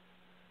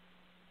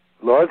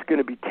 The Lord's going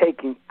to be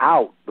taking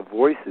out the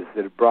voices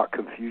that have brought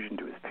confusion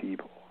to his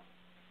people.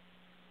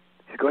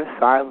 He's going to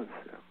silence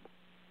them,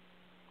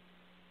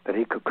 that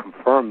he could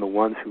confirm the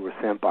ones who were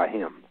sent by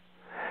him.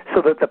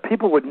 so that the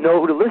people would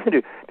know who to listen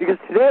to. Because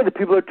today the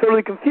people are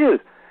totally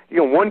confused. You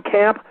know, one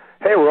camp,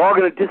 hey, we're all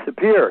going to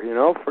disappear,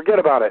 forget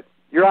about it.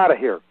 You're out of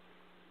here.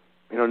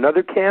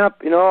 Another camp,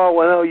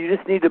 well, you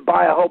just need to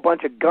buy a whole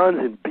bunch of guns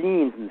and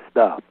beans and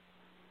stuff.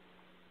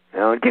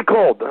 And get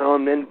gold,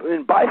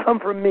 and buy some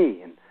from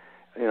me,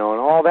 and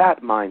all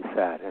that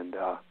mindset. And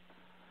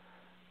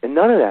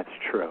none of that's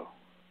true.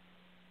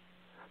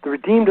 The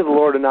redeemed of the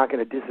Lord are not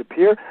going to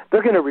disappear.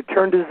 They're going to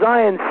return to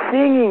Zion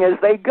singing as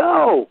they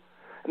go.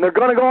 And they're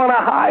going to go on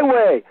a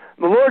highway.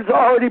 The Lord's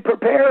already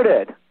prepared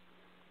it.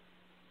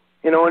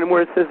 And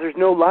where it says there's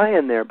no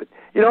lion there. But,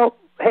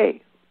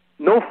 hey,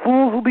 no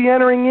fools will be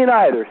entering in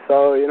either.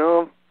 So,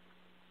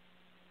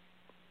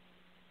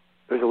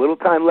 there's a little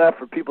time left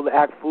for people to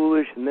act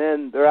foolish, and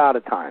then they're out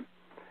of time.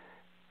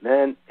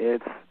 Then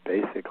it's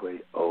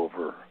basically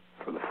over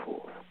for the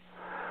fools.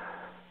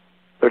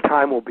 Their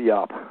time will be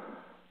up.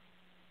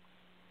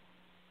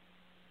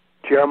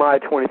 Jeremiah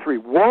 23,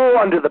 woe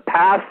unto the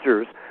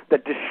pastors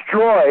that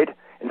destroyed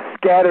and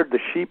scattered the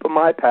sheep of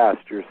my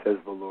pastures, says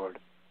the Lord.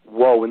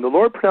 Woe. When the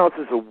Lord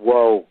pronounces a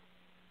woe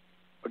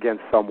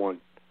against someone,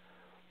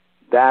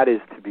 that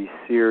is to be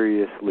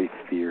seriously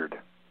feared.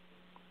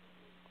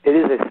 It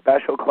is a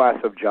special class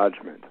of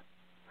judgment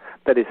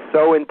that is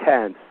so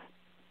intense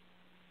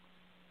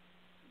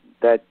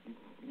that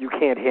you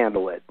can't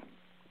handle it.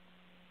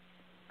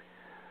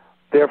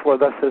 Therefore,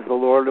 thus says the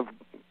Lord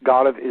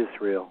God of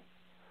Israel,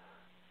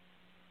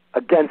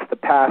 against the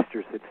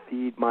pastors that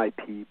feed my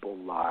people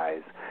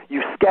lies.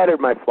 You scattered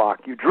my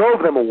flock, you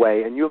drove them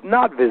away, and you have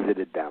not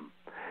visited them.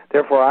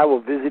 Therefore I will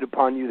visit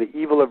upon you the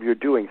evil of your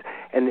doings.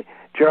 And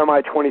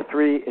Jeremiah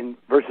 23 in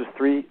verses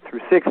 3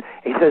 through 6,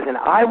 he says, and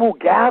I will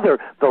gather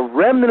the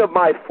remnant of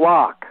my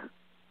flock.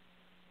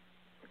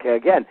 Okay,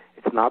 again,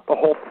 it's not the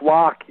whole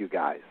flock, you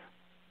guys.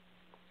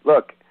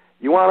 Look,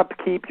 you want to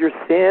keep your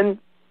sin?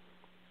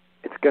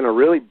 It's going to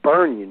really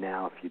burn you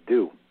now if you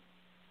do.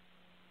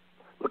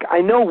 Look,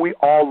 I know we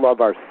all love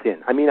our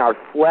sin. I mean, our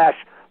flesh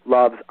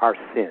loves our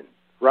sin,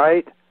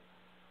 right?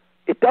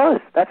 It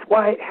does. That's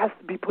why it has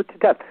to be put to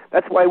death.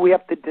 That's why we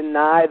have to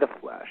deny the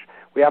flesh.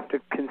 We have to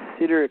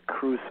consider it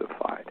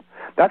crucified.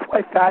 That's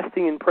why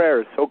fasting and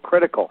prayer is so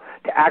critical,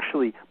 to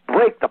actually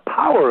break the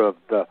power of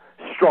the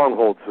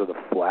strongholds of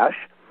the flesh,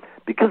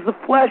 because the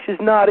flesh is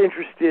not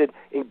interested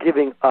in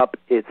giving up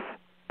its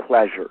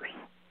pleasures.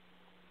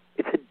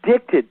 It's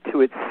addicted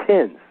to its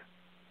sins.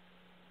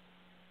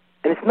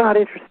 And it's not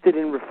interested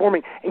in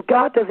reforming. And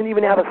God doesn't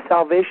even have a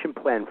salvation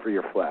plan for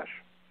your flesh.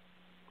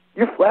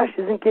 Your flesh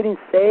isn't getting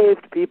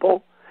saved,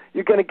 people.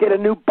 You're going to get a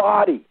new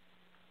body.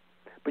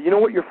 But you know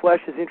what your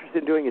flesh is interested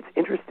in doing? It's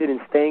interested in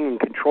staying in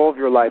control of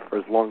your life for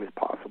as long as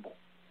possible.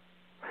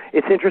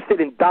 It's interested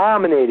in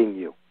dominating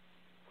you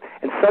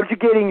and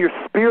subjugating your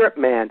spirit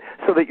man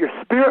so that your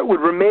spirit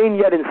would remain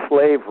yet in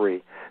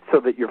slavery,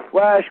 so that your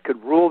flesh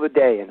could rule the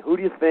day. And who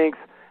do you think's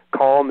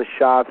calling the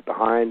shots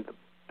behind the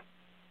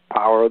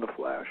power of the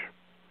flesh?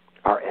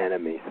 Our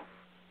enemies,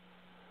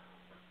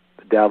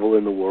 the devil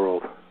in the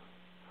world.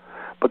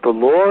 But the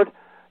Lord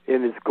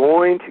is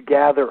going to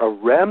gather a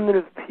remnant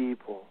of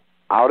people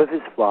out of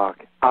his flock,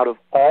 out of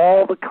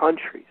all the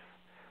countries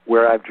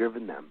where I've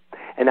driven them.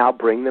 And I'll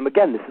bring them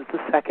again. This is the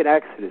second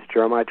Exodus,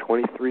 Jeremiah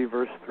 23,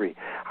 verse 3.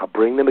 I'll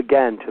bring them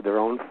again to their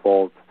own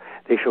folds.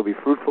 They shall be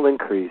fruitful and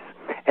increase.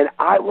 And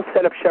I will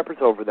set up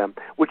shepherds over them,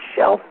 which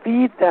shall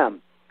feed them.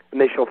 And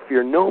they shall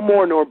fear no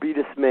more nor be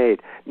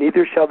dismayed.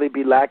 Neither shall they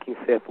be lacking,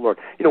 saith the Lord.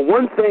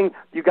 One thing,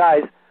 you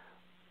guys,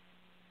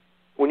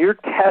 when you're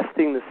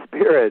testing the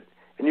Spirit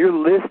and you're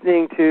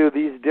listening to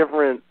these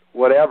different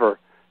whatever,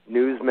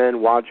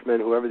 newsmen, watchmen,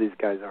 whoever these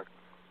guys are,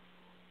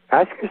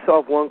 ask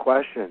yourself one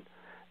question.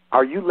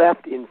 Are you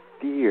left in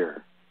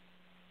fear?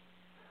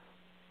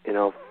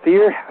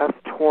 Fear hath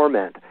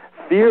torment.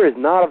 Fear is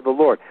not of the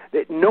Lord.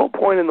 At no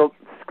point in the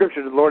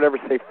Scripture did the Lord ever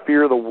say,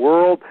 fear the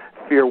world,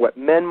 fear what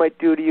men might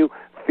do to you,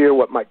 fear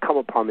what might come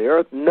upon the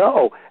earth.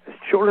 No, as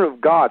children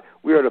of God,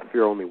 we are to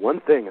fear only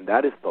one thing, and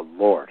that is the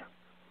Lord.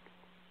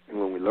 And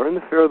when we learn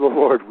the fear of the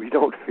Lord, we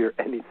don't fear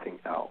anything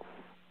else.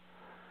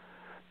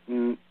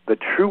 The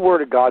true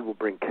Word of God will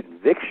bring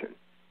conviction.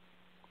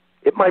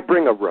 It might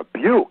bring a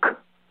rebuke,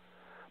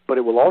 but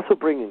it will also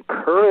bring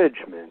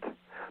encouragement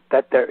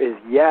that there is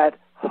yet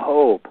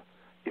hope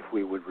if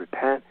we would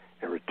repent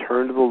and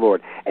return to the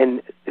Lord.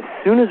 And as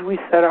soon as we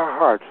set our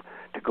hearts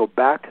to go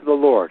back to the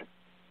Lord,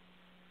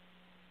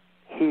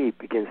 He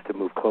begins to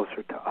move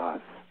closer to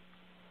us.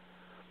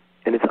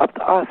 And it's up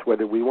to us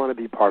whether we want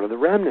to be part of the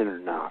remnant or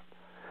not.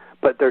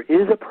 But there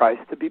is a price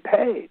to be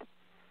paid.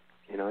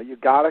 You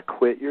got to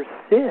quit your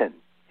sin.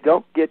 You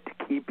don't get to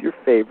keep your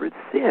favorite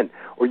sin,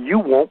 or you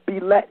won't be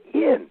let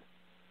in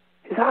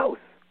His house.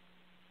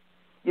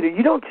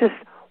 You don't just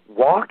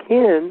walk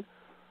in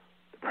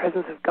the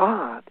presence of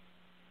God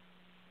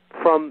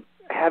from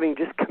having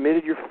just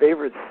committed your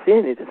favorite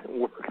sin. It doesn't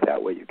work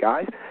that way, you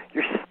guys.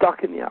 You're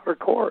stuck in the outer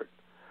court.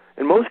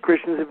 And most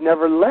Christians have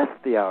never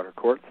left the outer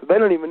court, so they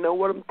don't even know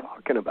what I'm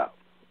talking about.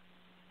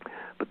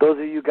 But those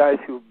of you guys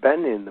who've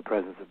been in the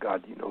presence of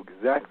God, you know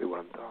exactly what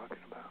I'm talking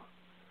about.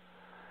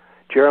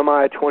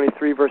 Jeremiah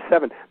 23, verse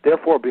 7,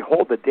 therefore,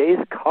 behold, the days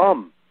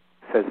come,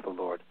 says the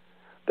Lord,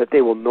 that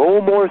they will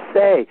no more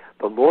say,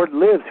 the Lord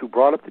lives who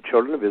brought up the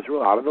children of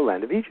Israel out of the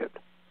land of Egypt.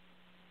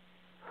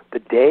 The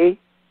day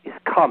is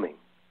coming,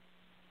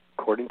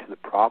 according to the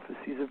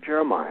prophecies of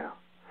Jeremiah,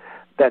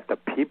 that the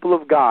people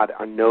of God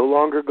are no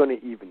longer going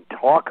to even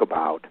talk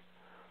about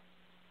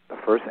the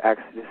first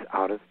exodus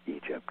out of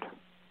Egypt.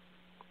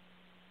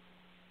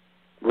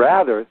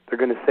 Rather, they're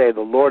going to say,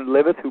 the Lord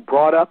liveth who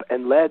brought up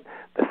and led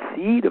the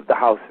seed of the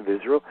house of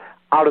Israel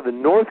out of the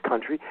north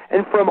country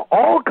and from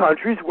all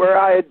countries where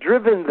I had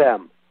driven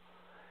them,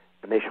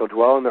 and they shall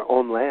dwell in their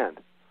own land.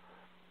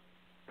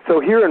 So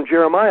here in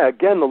Jeremiah,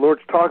 again, the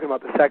Lord's talking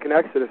about the second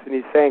Exodus, and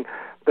he's saying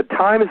the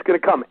time is going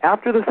to come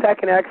after the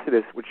second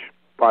Exodus, which,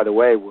 by the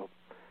way, will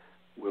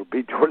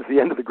be towards the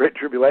end of the Great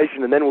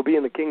Tribulation, and then we'll be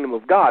in the kingdom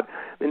of God.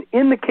 And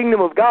in the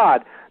kingdom of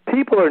God,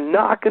 people are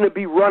not going to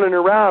be running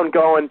around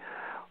going,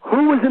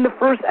 who was in the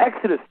first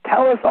Exodus?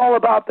 Tell us all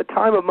about the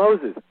time of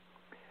Moses.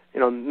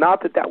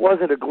 Not that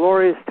wasn't a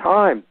glorious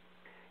time.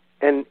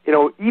 And,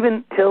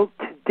 even till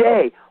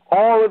today,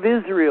 all of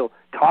Israel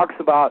talks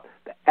about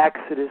the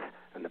Exodus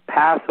and the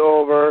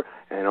Passover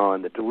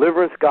and the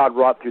deliverance God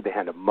wrought through the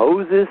hand of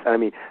Moses. I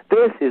mean,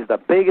 this is the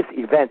biggest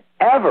event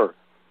ever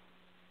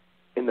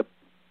in the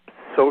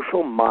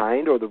social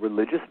mind or the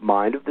religious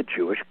mind of the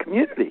Jewish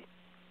community.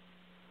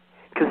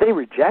 Because they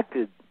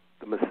rejected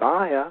the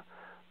Messiah.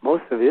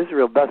 Most of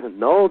Israel doesn't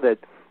know that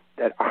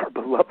our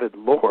beloved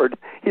Lord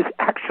is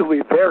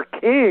actually their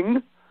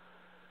king.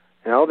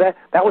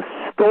 That was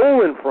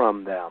stolen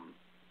from them.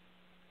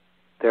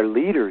 Their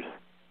leaders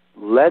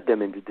led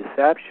them into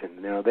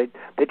deception.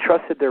 They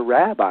trusted their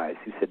rabbis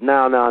who said,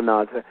 no,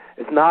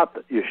 it's not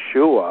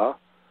Yeshua.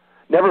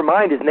 Never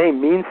mind, his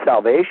name means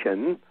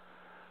salvation.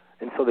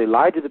 And so they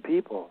lied to the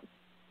people.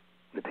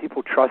 The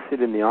people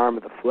trusted in the arm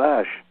of the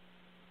flesh.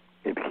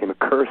 It became a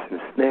curse and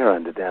a snare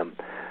unto them.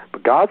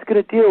 But God's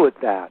going to deal with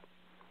that.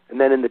 And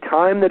then in the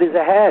time that is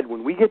ahead,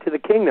 when we get to the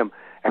kingdom,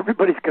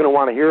 everybody's going to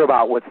want to hear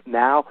about what's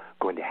now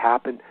going to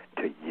happen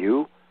to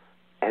you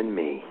and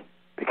me.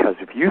 Because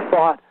if you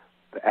thought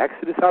the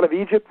Exodus out of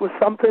Egypt was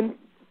something,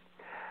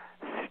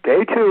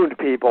 stay tuned,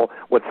 people.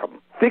 What's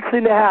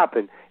fixing to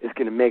happen is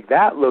going to make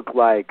that look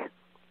like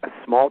a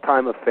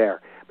small-time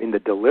affair. I mean, the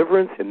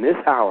deliverance in this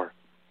hour,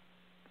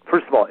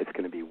 first of all, it's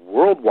going to be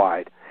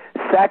worldwide.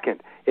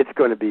 Second, it's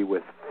going to be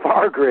with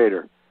far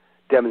greater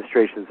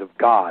demonstrations of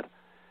God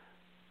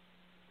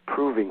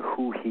proving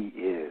who he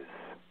is.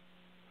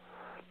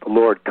 The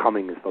Lord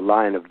coming as the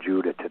Lion of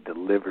Judah to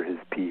deliver his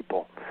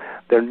people.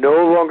 They're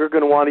no longer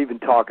going to want to even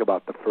talk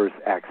about the first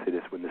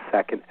Exodus when the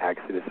second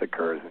Exodus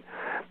occurs.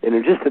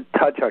 And just to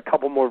touch a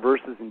couple more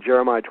verses in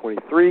Jeremiah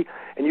 23,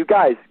 and you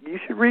guys, you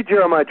should read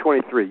Jeremiah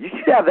 23. You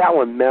should have that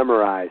one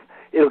memorized.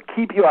 It'll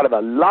keep you out of a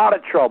lot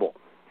of trouble.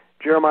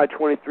 Jeremiah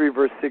 23,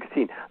 verse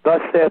 16.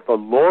 Thus saith the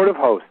Lord of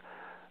hosts,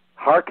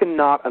 hearken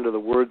not unto the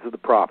words of the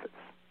prophets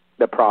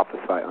that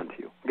prophesy unto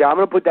you. Okay, I'm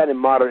going to put that in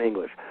modern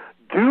English.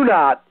 Do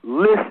not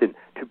listen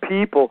to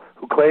people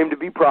who claim to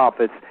be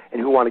prophets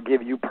and who want to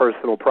give you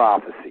personal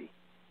prophecy.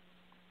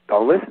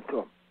 Don't listen to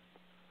them.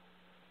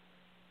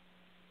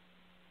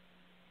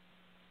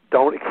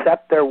 Don't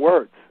accept their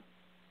words.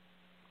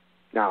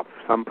 Now, if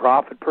some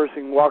prophet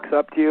person walks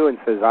up to you and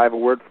says, I have a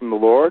word from the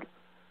Lord,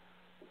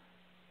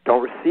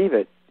 don't receive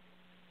it.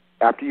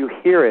 After you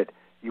hear it,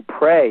 you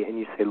pray and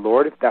you say,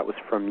 Lord, if that was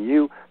from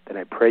you, then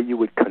I pray you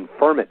would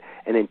confirm it.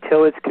 And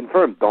until it's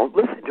confirmed, don't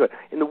listen to it.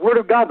 In the Word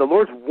of God, the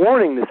Lord's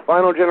warning this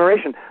final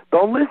generation,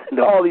 don't listen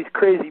to all these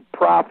crazy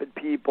prophet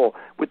people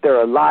with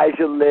their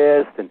Elijah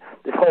list and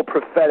this whole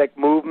prophetic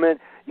movement.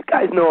 You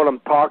guys know what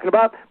I'm talking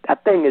about.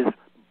 That thing is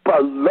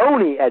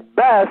baloney at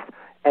best,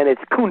 and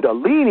it's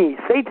kundalini,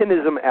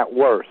 Satanism at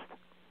worst.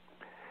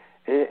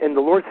 And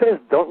the Lord says,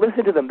 don't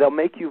listen to them. They'll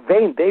make you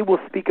vain. They will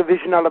speak a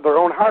vision out of their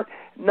own heart,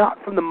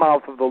 not from the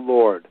mouth of the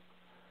Lord.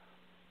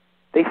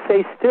 They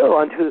say still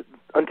unto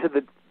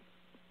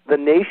the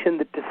nation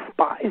that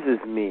despises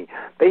me.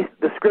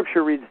 The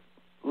Scripture reads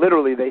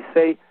literally, they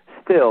say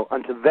still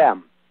unto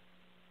them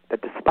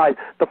that despise.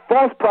 The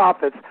false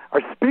prophets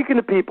are speaking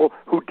to people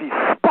who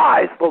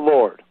despise the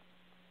Lord.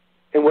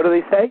 And what do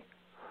they say?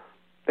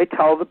 They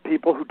tell the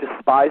people who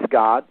despise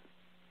God,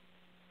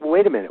 well,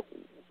 wait a minute,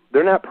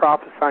 they're not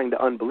prophesying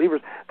to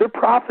unbelievers. They're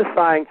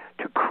prophesying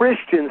to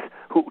Christians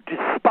who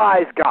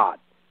despise God.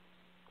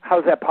 How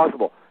is that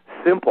possible?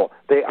 Simple.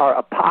 They are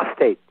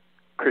apostate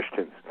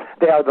Christians.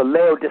 They are the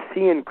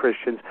Laodicean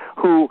Christians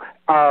who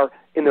are,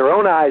 in their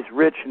own eyes,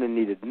 rich and in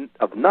need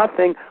of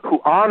nothing, who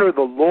honor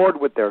the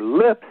Lord with their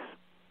lips,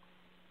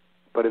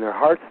 but in their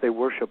hearts they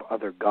worship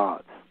other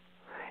gods.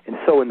 And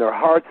so in their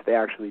hearts they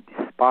actually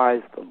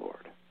despise the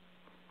Lord.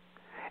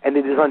 And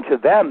it is unto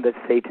them that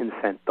Satan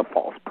sent the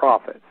false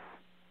prophets.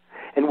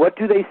 And what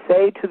do they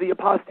say to the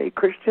apostate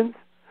Christians?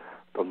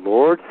 The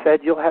Lord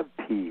said you'll have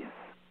peace.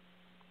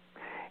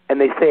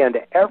 And they say unto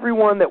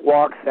everyone that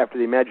walks after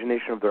the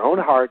imagination of their own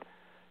heart,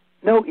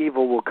 no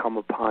evil will come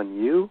upon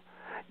you.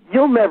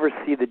 You'll never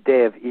see the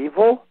day of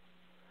evil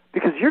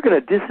because you're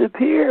going to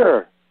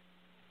disappear.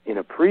 in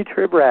a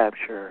pre-trib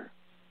rapture.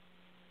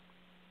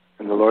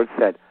 And the Lord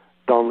said,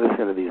 don't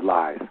listen to these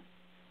lies.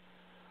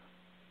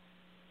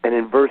 And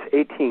in verse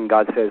 18,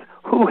 God says,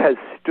 who has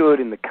stood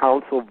in the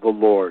counsel of the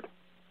Lord?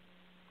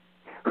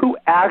 Who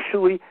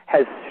actually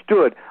has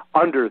stood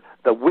under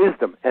the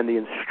wisdom and the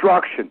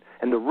instruction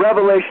and the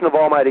revelation of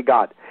Almighty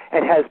God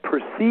and has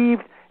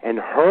perceived and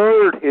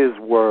heard His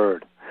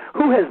word?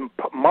 Who has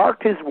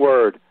marked His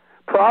word,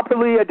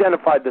 properly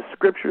identified the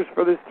scriptures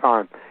for this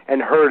time,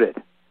 and heard it?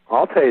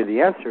 I'll tell you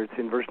the answer. It's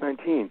in verse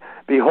 19.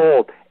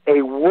 Behold,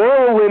 a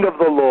whirlwind of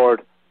the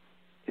Lord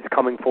is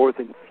coming forth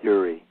in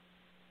fury,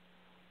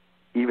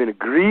 even a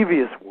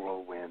grievous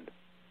whirlwind,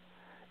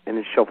 and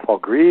it shall fall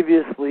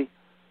grievously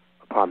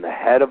upon the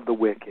head of the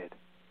wicked.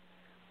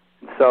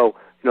 And so,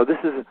 this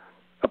is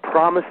a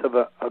promise of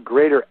a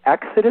greater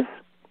exodus,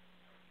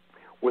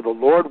 where the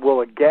Lord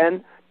will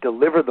again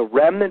deliver the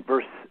remnant.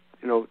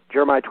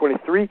 Jeremiah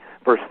 23,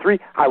 verse 3,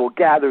 I will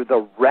gather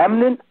the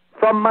remnant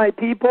from my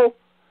people.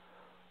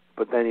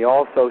 But then he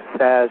also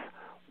says,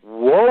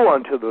 woe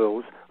unto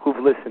those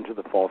who've listened to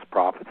the false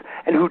prophets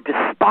and who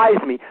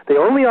despise me. They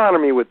only honor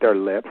me with their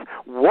lips.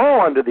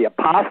 Woe unto the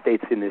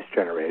apostates in this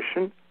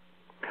generation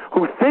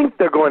who think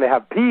they're going to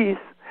have peace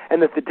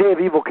and that the day of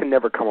evil can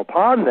never come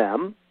upon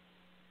them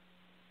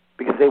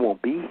because they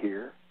won't be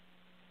here.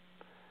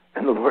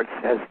 And the Lord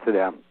says to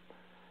them,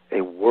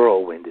 a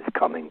whirlwind is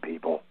coming,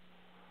 people.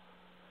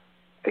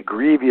 A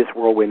grievous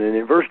whirlwind. And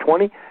in verse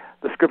 20,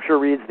 the scripture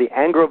reads, the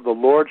anger of the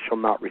Lord shall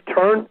not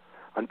return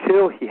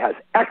until He has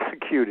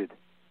executed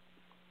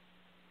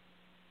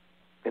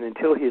and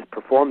until He has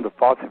performed the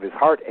thoughts of His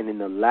heart. And in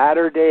the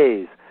latter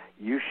days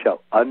you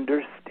shall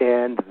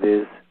understand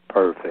this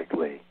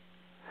perfectly.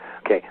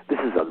 Okay, this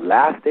is a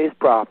last days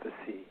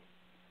prophecy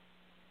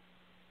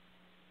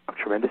of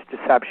tremendous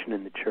deception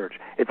in the church.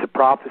 It's a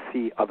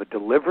prophecy of a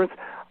deliverance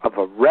of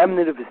a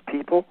remnant of His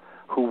people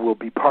who will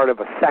be part of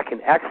a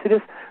second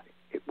Exodus,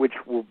 which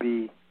will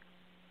be,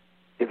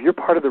 if you're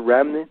part of the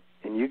remnant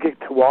and you get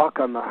to walk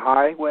on the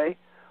highway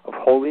of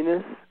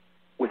holiness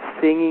with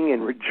singing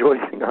and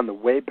rejoicing on the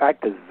way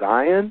back to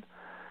Zion,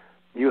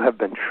 you have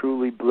been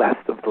truly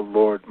blessed of the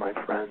Lord, my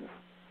friends.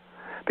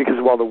 Because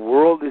while the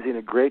world is in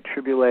a great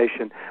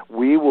tribulation,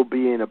 we will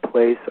be in a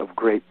place of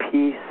great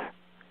peace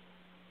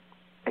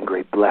and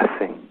great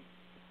blessing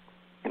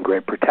and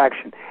great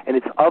protection. And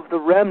it's of the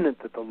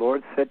remnant that the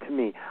Lord said to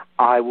me,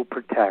 I will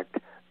protect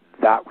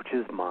that which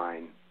is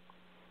mine.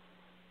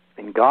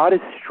 And God is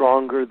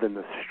stronger than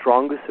the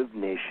strongest of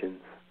nations.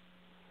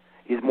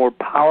 He's more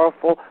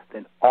powerful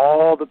than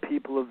all the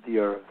people of the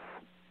earth.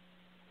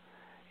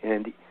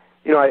 And,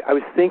 I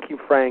was thinking,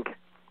 Frank,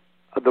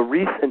 of the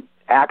recent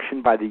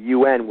action by the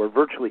UN where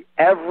virtually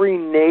every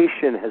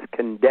nation has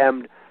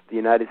condemned the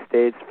United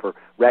States for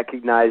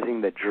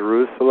recognizing that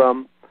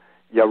Jerusalem,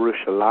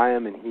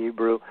 Yerushalayim in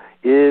Hebrew,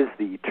 is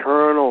the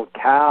eternal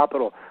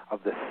capital of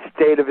the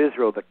state of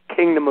Israel, the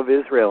kingdom of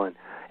Israel,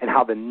 and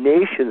how the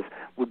nations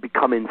would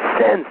become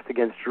incensed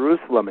against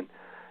Jerusalem.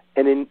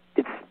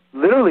 It's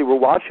literally, we're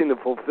watching the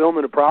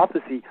fulfillment of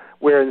prophecy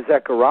where in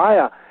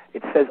Zechariah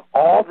it says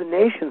all the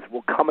nations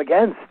will come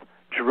against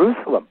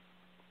Jerusalem.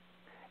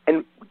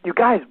 And you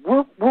guys,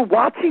 we're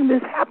watching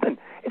this happen.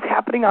 It's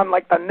happening on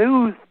the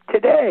news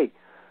today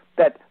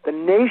that the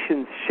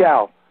nations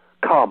shall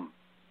come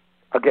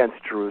against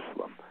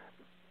Jerusalem.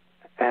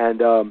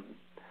 And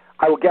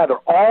I will gather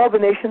all the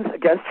nations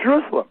against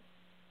Jerusalem.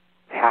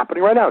 It's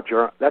happening right now.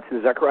 That's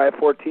in Zechariah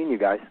 14, you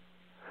guys.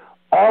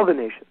 All the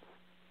nations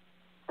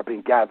are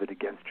being gathered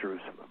against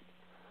Jerusalem.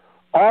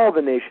 All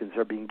the nations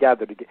are being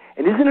gathered against.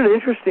 And isn't it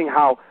interesting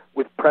how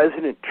with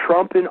President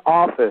Trump in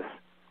office,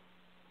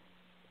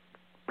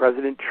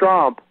 President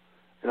Trump,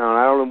 I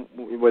don't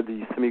know whether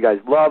some of you guys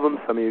love him,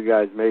 some of you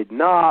guys may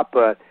not,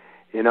 but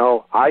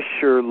I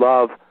sure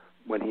love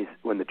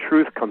when the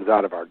truth comes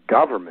out of our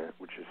government,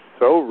 which is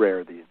so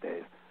rare these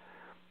days,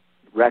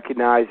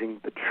 recognizing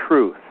the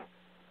truth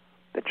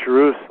that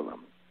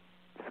Jerusalem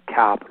is the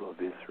capital of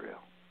Israel.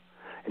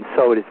 And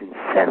so it has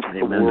incensed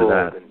the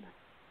world. And,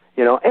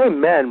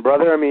 amen,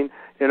 brother.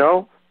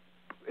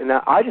 And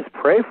I just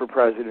pray for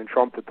President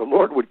Trump that the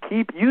Lord would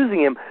keep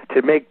using him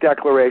to make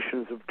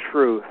declarations of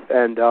truth.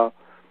 And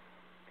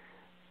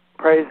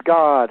praise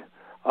God.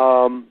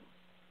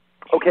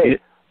 Okay.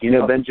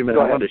 Benjamin,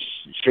 I want to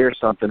share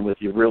something with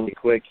you really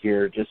quick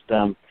here. Just,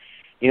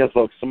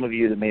 folks, some of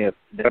you that may have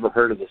never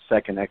heard of the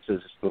second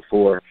Exodus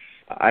before,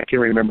 I can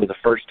remember the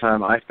first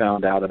time I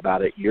found out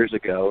about it years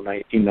ago,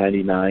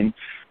 1999,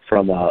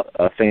 from a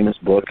famous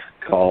book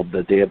called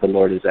The Day of the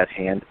Lord is at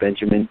Hand.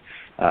 Benjamin,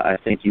 I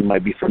think you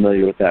might be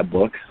familiar with that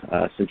book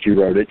since you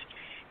wrote it.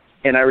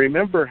 And I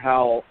remember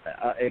how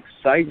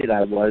excited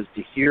I was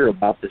to hear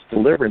about this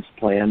deliverance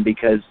plan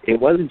because it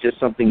wasn't just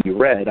something you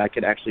read. I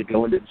could actually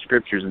go into the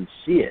scriptures and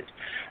see it.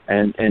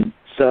 And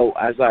so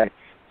as I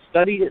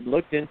studied it,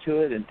 looked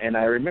into it, and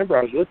I remember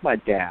I was with my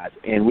dad,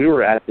 and we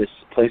were at this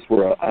place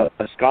where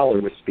a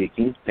scholar was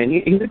speaking, and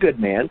he's a good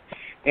man,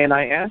 and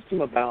I asked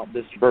him about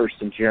this verse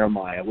in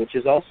Jeremiah, which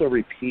is also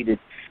repeated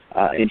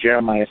in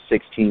Jeremiah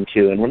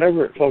 16:2. And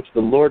whenever, folks,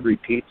 the Lord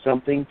repeats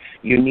something,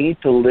 you need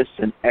to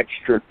listen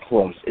extra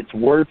close. It's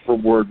word for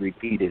word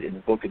repeated in the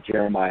book of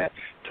Jeremiah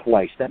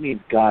twice. That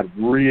means God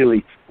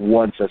really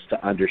wants us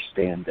to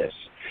understand this.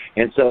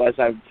 And so as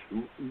I'm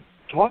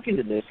talking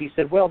to this, he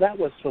said, well, that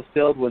was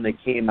fulfilled when they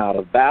came out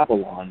of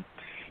Babylon.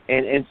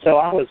 And so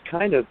I was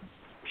kind of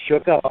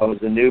shook up. I was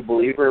a new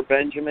believer,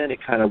 Benjamin. It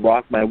kind of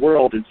rocked my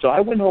world. And so I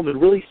went home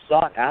and really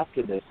sought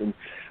after this and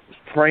was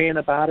praying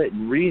about it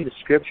and reading the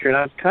scripture. And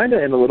I was kind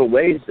of in a little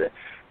ways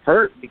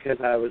hurt because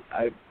I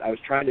was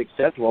trying to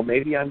accept, well,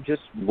 maybe I'm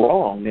just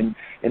wrong.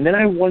 And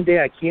then one day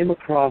I came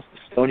across the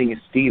stoning of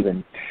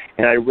Stephen,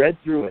 and I read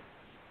through it.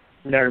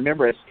 And I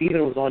remember as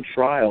Stephen was on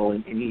trial,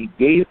 and he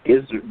gave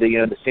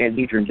the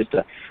Sanhedrin just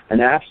an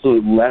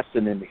absolute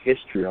lesson in the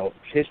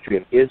history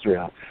of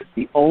Israel.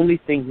 The only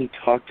thing he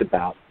talked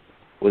about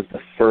was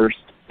the first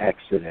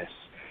Exodus.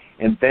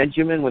 And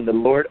Benjamin, when the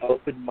Lord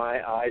opened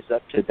my eyes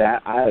up to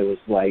that, I was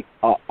like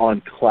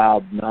on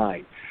cloud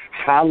 9.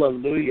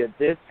 Hallelujah,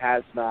 this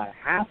has not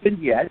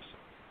happened yet.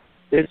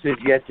 This is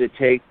yet to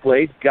take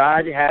place.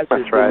 God has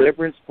his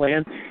deliverance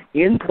plan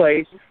in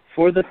place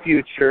for the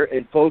future,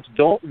 and folks,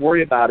 don't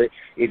worry about it.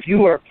 If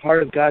you are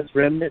part of God's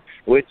remnant,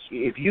 which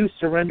if you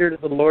surrender to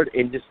the Lord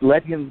and just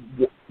let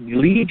him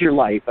lead your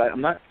life,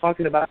 I'm not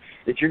talking about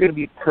that you're going to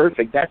be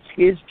perfect. That's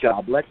his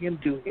job. Let him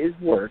do his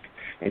work,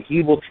 and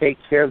he will take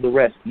care of the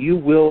rest. You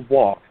will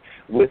walk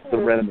with the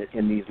remnant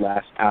in these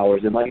last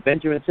hours. And like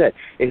Benjamin said,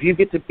 if you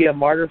get to be a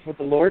martyr for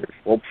the Lord,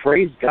 well,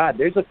 praise God.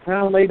 There's a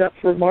crown laid up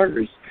for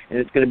martyrs, and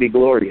it's going to be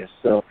glorious.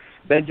 So,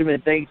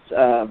 Benjamin, thanks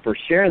for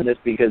sharing this,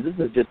 because this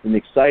is just an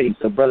exciting.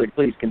 So, brother,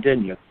 please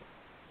continue.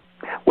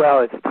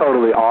 Well, it's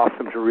totally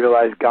awesome to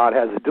realize God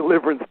has a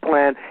deliverance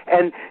plan.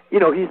 And,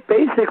 he's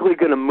basically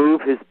going to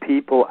move his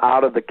people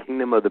out of the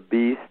kingdom of the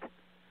beast,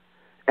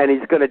 and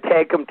he's going to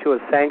take them to a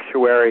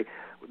sanctuary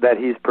that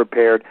he's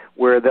prepared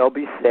where they'll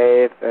be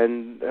safe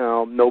and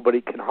nobody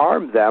can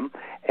harm them.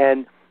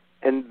 And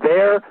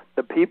there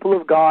the people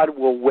of God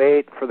will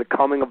wait for the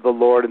coming of the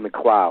Lord in the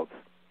clouds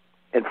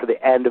and for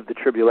the end of the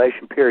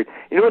tribulation period.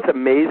 You know what's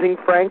amazing,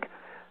 Frank?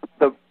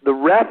 The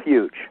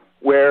refuge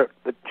where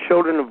the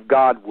children of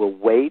God will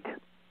wait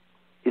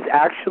is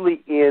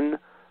actually in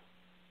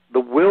the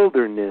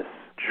wilderness,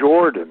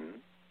 Jordan,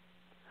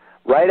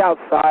 right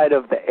outside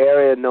of the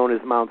area known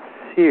as Mount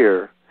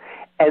Seir.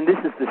 And this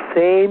is the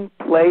same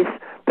place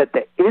that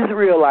the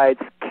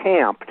Israelites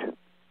camped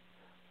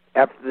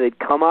after they'd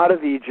come out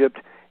of Egypt,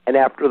 and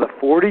after the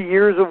 40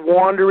 years of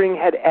wandering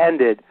had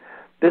ended.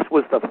 This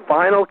was the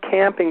final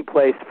camping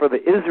place for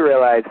the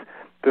Israelites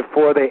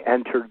before they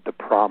entered the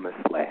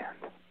Promised Land.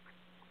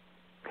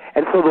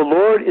 And so the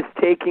Lord is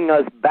taking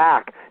us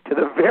back to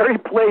the very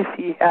place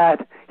he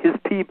had his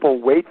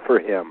people wait for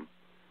him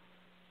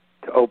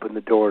to open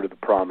the door to the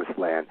Promised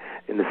Land.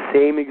 In the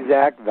same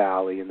exact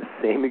valley, in the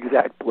same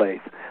exact place,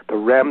 the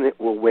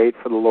remnant will wait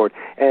for the Lord.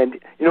 And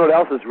you know what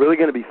else is really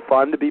going to be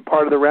fun to be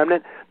part of the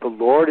remnant? The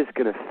Lord is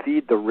going to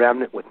feed the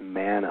remnant with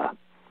manna.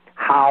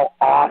 How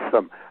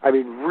awesome. I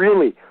mean,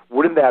 really,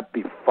 wouldn't that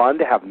be fun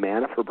to have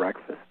manna for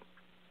breakfast?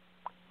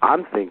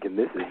 I'm thinking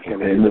this is going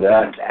to be the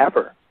best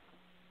ever.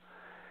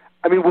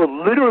 I mean,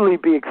 we'll literally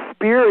be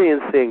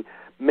experiencing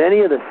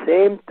many of the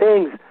same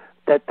things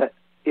that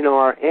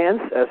our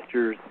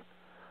ancestors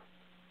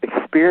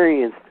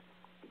experienced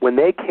when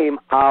they came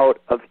out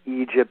of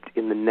Egypt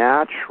in the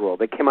natural.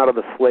 They came out of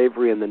the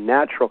slavery in the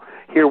natural.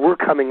 Here we're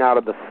coming out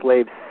of the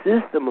slave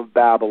system of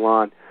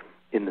Babylon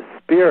in the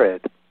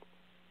spirit,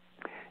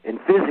 and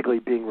physically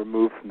being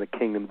removed from the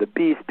kingdom of the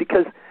beast.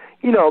 Because,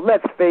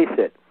 let's face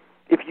it,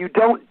 if you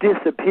don't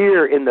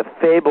disappear in the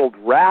fabled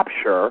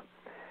rapture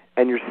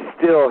and you're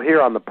still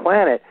here on the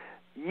planet,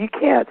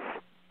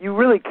 you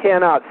really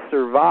cannot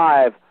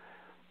survive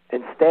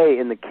and stay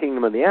in the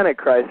kingdom of the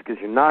Antichrist, because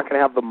you're not going to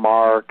have the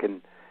mark,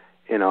 and,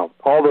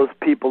 all those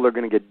people are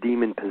going to get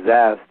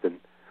demon-possessed, and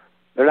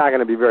they're not going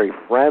to be very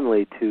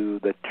friendly to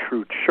the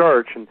true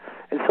church. And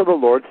so the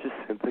Lord's just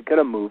simply going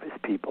to move his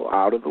people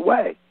out of the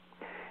way.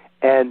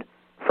 And,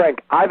 Frank,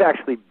 I've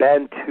actually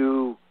been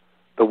to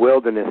the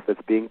wilderness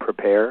that's being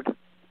prepared,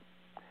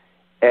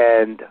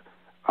 and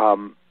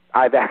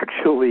I've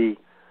actually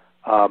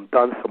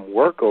done some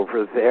work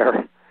over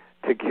there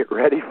to get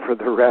ready for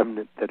the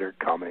remnant that are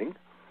coming,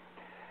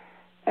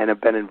 and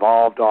have been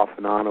involved off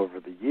and on over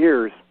the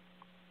years.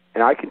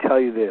 And I can tell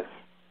you this,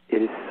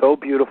 it is so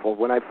beautiful.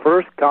 When I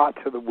first got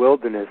to the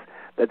wilderness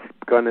that's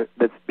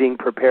being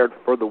prepared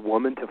for the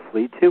woman to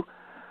flee to,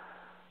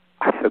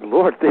 I said,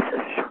 Lord,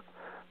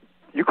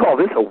 you call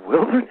this a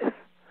wilderness?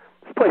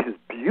 This place is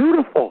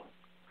beautiful.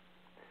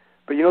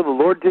 But the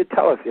Lord did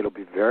tell us it'll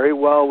be very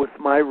well with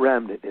my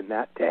remnant in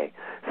that day.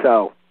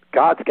 So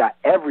God's got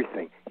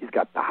everything. He's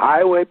got the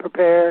highway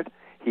prepared.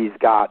 He's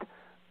got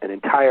an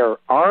entire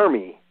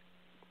army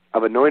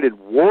of anointed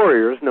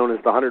warriors known as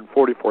the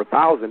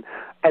 144,000.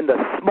 And the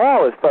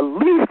smallest, the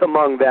least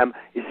among them,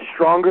 is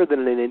stronger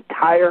than an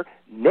entire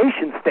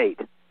nation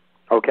state.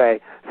 Okay?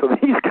 So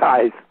these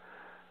guys,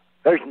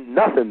 there's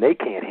nothing they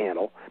can't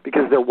handle,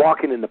 because they're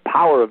walking in the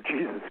power of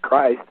Jesus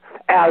Christ,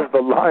 as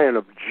the Lion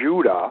of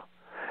Judah.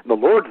 And the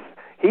Lord,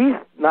 he's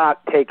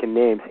not taking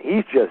names.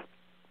 He's just,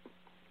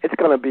 it's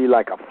going to be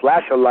like a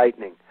flash of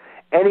lightning.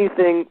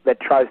 Anything that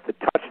tries to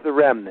touch the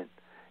remnant,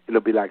 it'll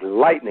be like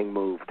lightning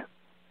moved,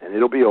 and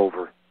it'll be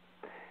over.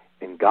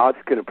 And God's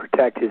going to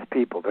protect his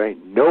people. There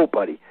ain't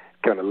nobody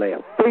going to lay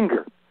a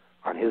finger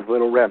on his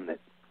little remnant.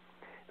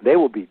 They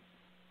will be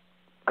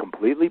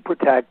completely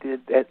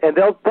protected, and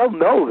they'll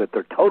know that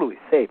they're totally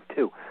safe,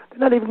 too. They're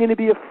not even going to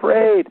be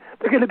afraid.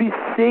 They're going to be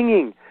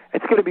singing.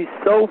 It's going to be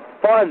so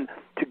fun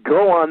to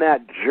go on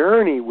that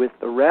journey with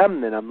the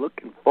remnant. I'm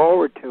looking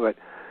forward to it.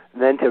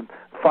 And then to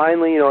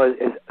finally,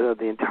 as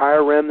the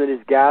entire remnant is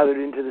gathered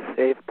into the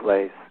safe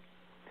place,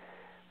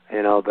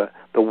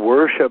 the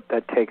worship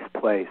that takes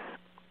place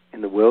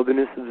in the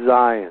wilderness of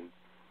Zion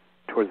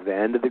towards the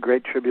end of the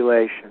Great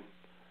Tribulation,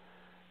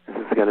 this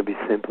is going to be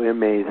simply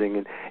amazing.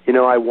 And,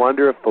 I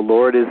wonder if the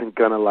Lord isn't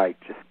going to,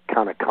 just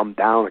kind of come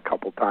down a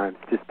couple times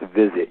just to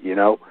visit,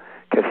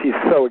 because he's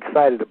so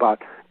excited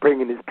about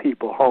bringing his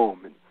people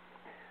home.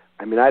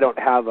 And, I don't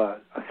have a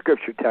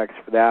scripture text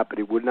for that, but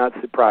it would not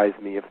surprise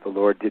me if the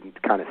Lord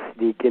didn't kind of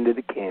sneak into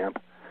the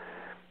camp,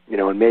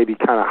 and maybe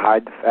kind of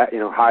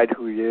hide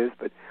who he is,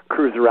 but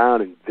cruise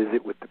around and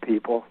visit with the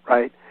people,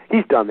 right?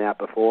 He's done that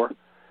before.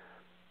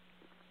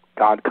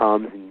 God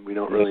comes and we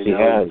don't really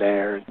know he's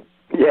there.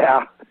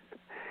 Yeah.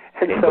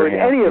 And so in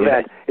any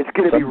event, it's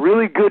going to be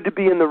really good to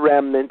be in the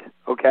remnant,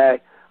 okay?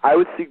 I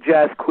would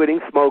suggest quitting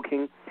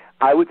smoking.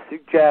 I would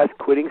suggest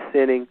quitting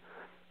sinning.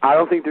 I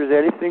don't think there's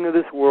anything of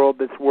this world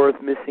that's worth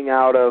missing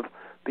out of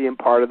being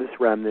part of this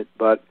remnant,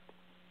 but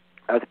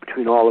that's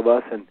between all of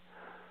us and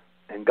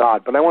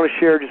God. But I want to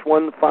share just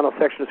one final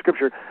section of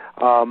Scripture,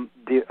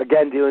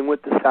 again, dealing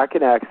with the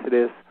second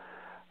Exodus,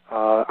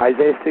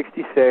 Isaiah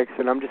 66,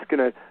 and I'm just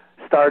going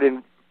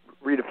to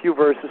read a few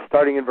verses,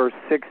 starting in verse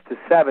 6 to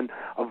 7.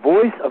 A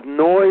voice of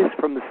noise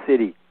from the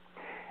city,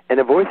 and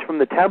a voice from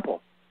the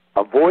temple,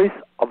 a voice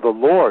of the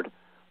Lord,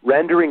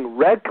 rendering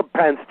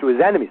recompense to his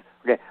enemies.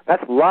 Okay,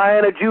 that's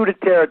Lion of Judah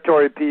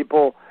territory,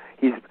 people.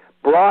 He's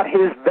brought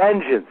his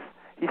vengeance.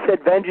 He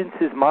said, vengeance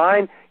is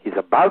mine. He's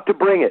about to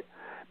bring it.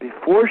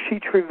 Before she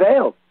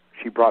travailed,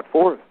 she brought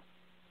forth.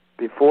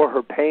 Before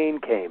her pain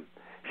came,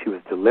 she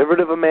was delivered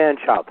of a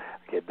man-child.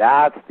 Okay,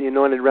 that's the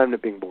anointed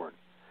remnant being born.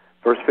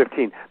 Verse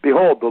 15,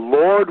 behold, the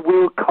Lord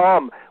will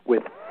come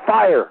with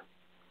fire.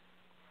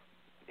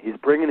 He's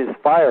bringing his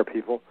fire,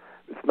 people.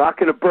 It's not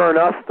going to burn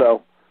us,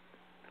 though.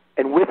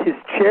 And with his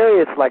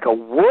chariots like a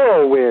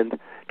whirlwind,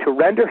 to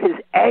render his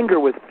anger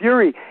with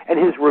fury and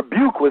his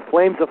rebuke with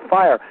flames of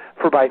fire.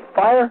 For by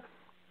fire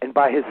and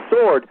by his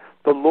sword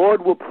the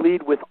Lord will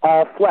plead with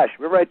all flesh.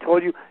 Remember I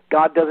told you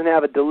God doesn't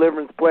have a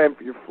deliverance plan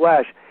for your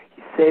flesh.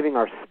 He's saving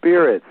our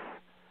spirits.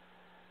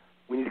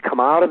 We need to come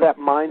out of that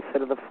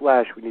mindset of the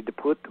flesh. We need to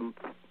put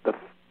the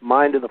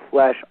mind of the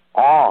flesh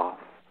off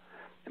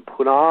and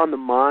put on the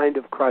mind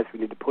of Christ.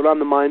 We need to put on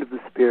the mind of the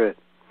Spirit.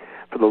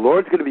 For the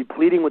Lord's going to be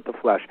pleading with the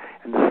flesh,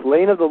 and the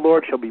slain of the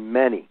Lord shall be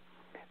many.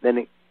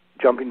 Then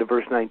jumping to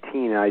verse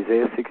 19 in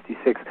Isaiah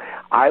 66,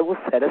 I will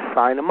set a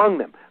sign among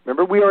them.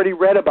 Remember, we already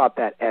read about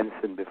that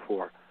ensign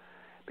before.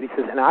 But he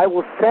says, and I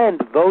will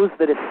send those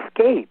that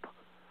escape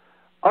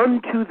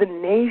unto the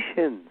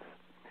nations.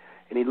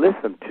 And he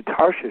lists them to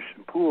Tarshish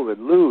and Pool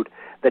and Lud,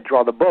 that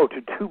draw the bow,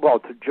 to Tubal,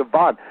 to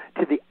Javan,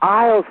 to the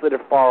isles that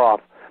are far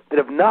off, that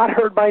have not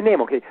heard my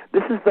name. Okay,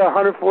 this is the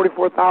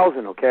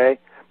 144,000, okay?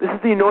 This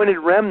is the anointed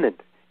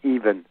remnant,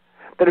 even,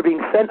 that are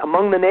being sent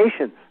among the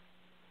nations,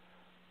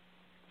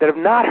 that have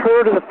not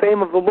heard of the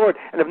fame of the Lord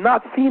and have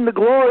not seen the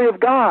glory of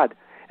God.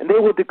 And they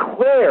will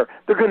declare,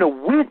 they're going to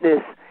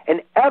witness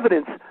and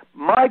evidence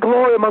my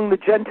glory among the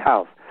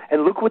Gentiles.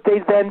 And look what they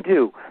then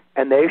do.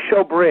 And they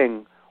shall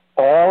bring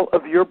all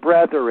of your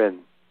brethren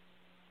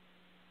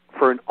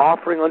for an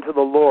offering unto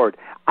the Lord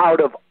out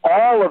of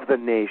all of the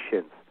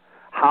nations.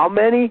 How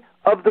many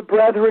of the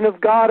brethren of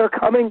God are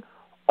coming?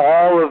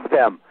 All of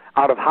them.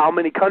 Out of how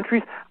many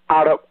countries?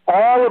 Out of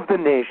all of the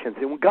nations.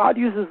 And when God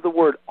uses the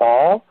word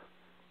all,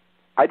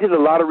 I did a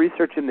lot of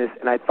research in this,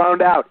 and I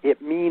found out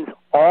it means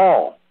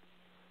all.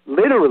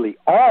 Literally,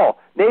 all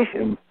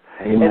nations.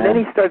 Amen. And then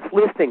he starts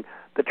listing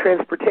the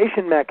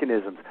transportation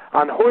mechanisms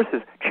on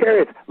horses,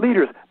 chariots,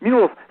 leaders,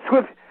 mules,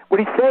 swift. What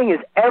he's saying is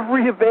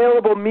every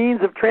available means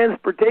of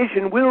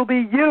transportation will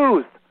be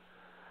used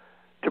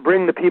to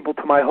bring the people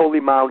to my holy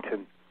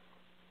mountain,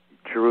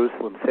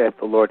 Jerusalem, saith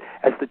the Lord,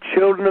 as the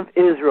children of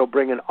Israel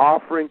bring an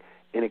offering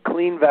in a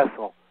clean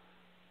vessel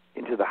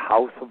into the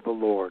house of the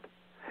Lord.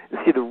 You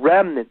see, the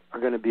remnant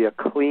are going to be a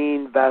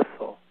clean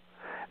vessel.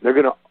 They're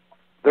going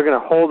to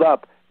hold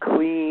up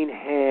clean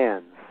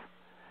hands,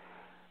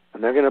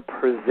 and they're going to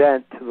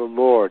present to the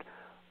Lord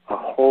a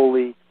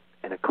holy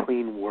and a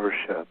clean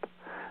worship.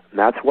 And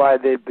that's why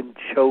they've been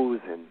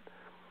chosen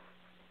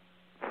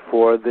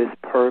for this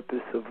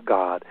purpose of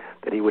God,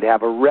 that he would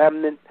have a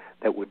remnant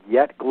that would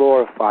yet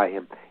glorify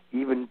him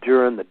even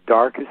during the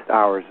darkest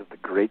hours of the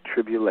Great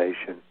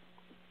Tribulation.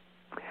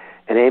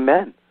 And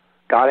amen.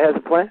 God has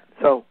a plan,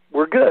 so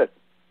we're good.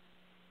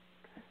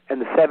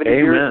 and the 70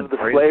 Amen. years of the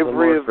Praise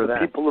slavery the of the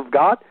people of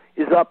God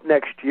is up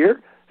next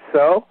year.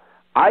 So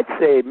I'd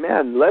say,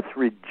 man, let's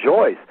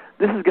rejoice.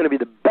 This is going to be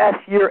the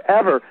best year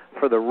ever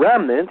for the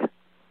remnant.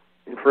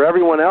 And for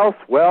everyone else,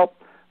 well,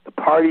 the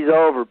party's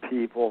over,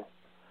 people.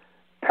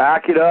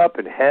 Pack it up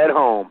and head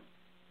home.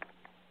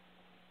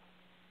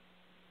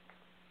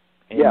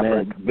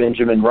 Amen. Yeah,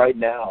 Benjamin, right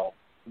now,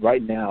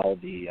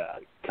 the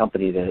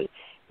company that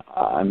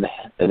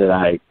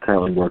I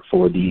currently work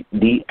for,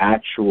 the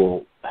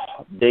actual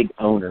big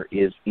owner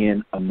is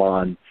in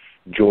Amman,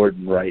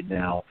 Jordan right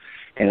now.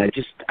 And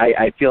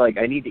I feel like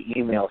I need to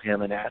email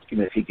him and ask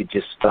him if he could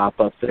just stop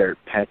up there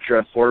at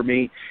Petra for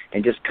me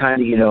and just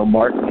kind of,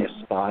 mark me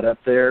a spot up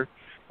there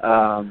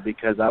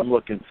because I'm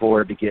looking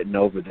forward to getting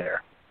over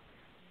there.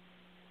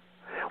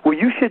 Well,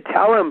 you should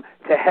tell him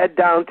to head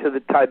down to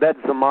the Tibet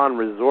Zaman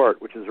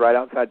Resort, which is right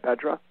outside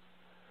Petra.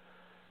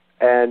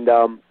 And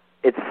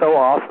it's so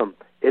awesome.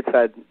 It's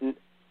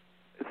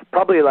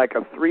probably like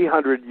a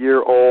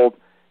 300-year-old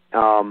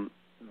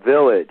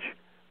village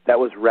that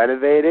was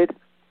renovated,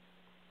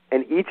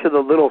 and each of the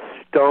little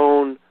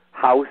stone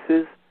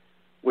houses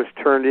was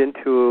turned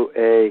into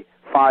a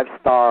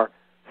 5-star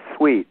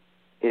suite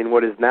in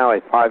what is now a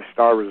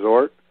 5-star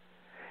resort.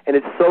 And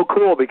it's so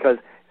cool because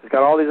it's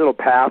got all these little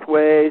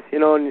pathways,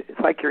 and it's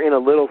like you're in a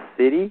little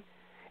city,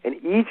 and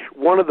each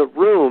one of the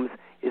rooms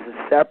is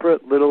a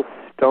separate little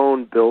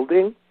stone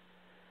building,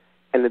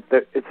 and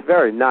it's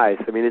very nice.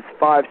 I mean, it's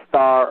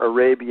 5-star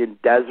Arabian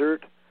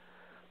desert,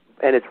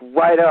 and it's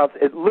right up.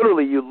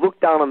 Literally, you look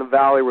down on the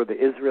valley where the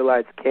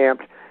Israelites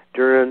camped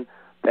during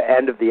the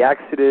end of the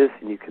Exodus,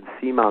 and you can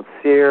see Mount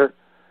Seir,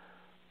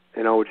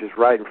 which is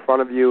right in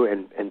front of you,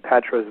 and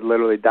Petra is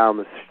literally down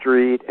the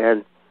street.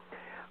 And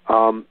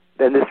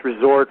then this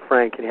resort,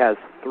 Frank, it has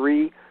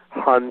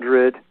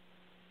 300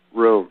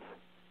 rooms.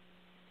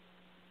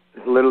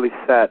 It's literally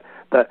set.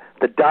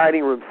 The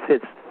dining room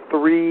sits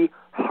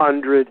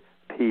 300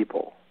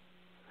 people,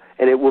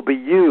 and it will be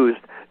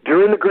used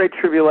during the Great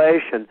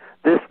Tribulation.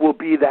 This will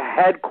be the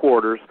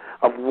headquarters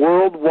of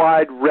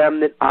worldwide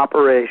remnant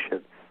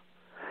operations.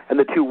 And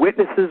the 2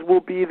 witnesses will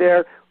be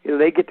there.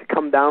 They get to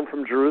come down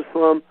from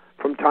Jerusalem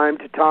from time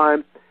to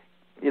time.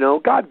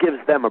 God gives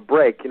them a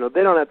break. They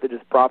don't have to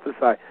just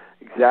prophesy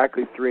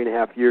exactly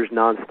 3.5 years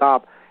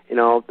nonstop.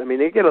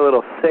 They get a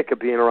little sick of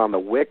being around the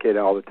wicked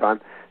all the time.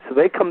 So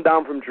they come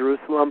down from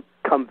Jerusalem,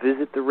 come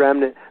visit the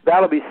remnant.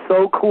 That'll be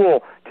so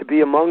cool to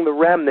be among the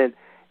remnant,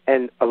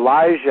 and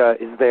Elijah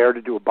is there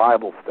to do a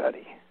Bible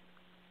study.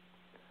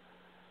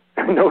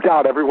 No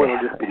doubt everyone will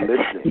just be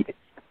listening.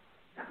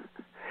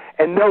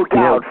 And no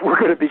doubt we're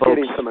going to be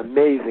getting some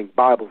amazing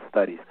Bible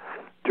studies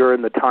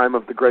during the time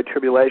of the Great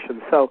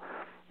Tribulation. So,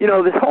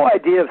 this whole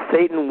idea of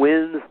Satan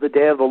wins the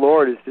day of the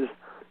Lord is just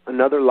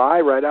another lie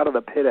right out of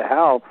the pit of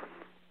hell.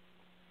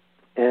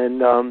 And,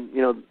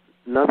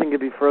 nothing could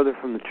be further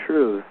from the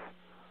truth.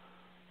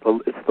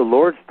 It's the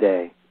Lord's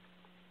day,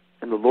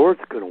 and the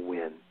Lord's going to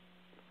win.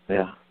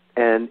 Yeah.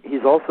 And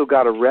he's also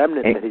got a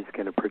remnant that he's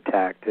going to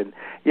protect. And,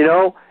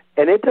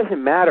 and it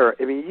doesn't matter.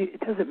 It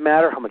doesn't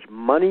matter how much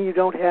money you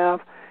don't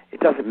have. It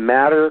doesn't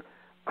matter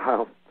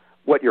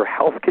what your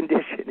health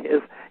condition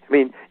is.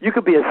 You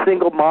could be a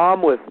single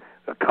mom with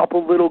a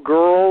couple little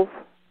girls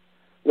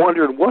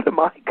wondering, what am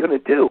I going to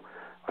do?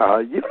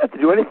 You don't have to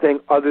do anything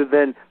other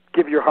than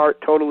give your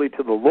heart totally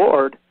to the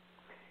Lord,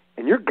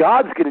 and your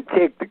God's going to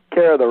take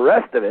care of the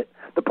rest of it.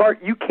 The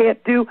part you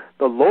can't do,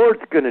 the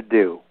Lord's going to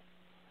do.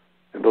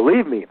 And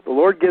believe me, if the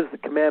Lord gives the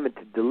commandment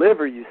to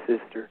deliver you,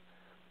 sister,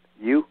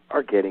 you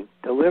are getting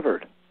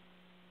delivered.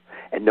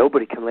 And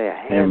nobody can lay a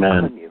hand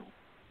on you.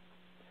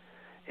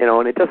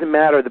 And it doesn't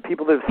matter. The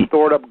people that have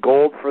stored up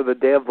gold for the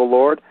day of the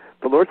Lord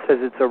says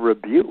it's a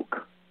rebuke.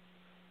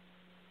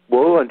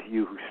 Woe unto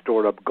you who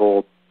stored up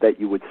gold that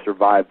you would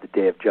survive the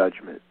day of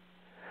judgment.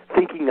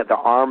 Thinking that the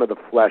arm of the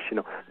flesh,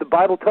 the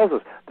Bible tells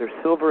us their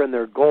silver and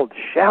their gold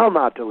shall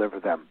not deliver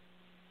them.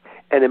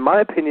 And in my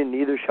opinion,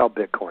 neither shall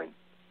Bitcoin.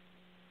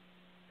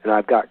 And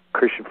I've got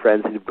Christian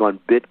friends that have gone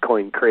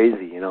Bitcoin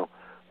crazy,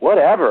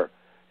 whatever.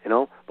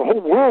 The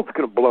whole world's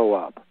going to blow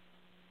up.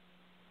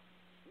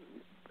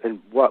 And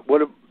what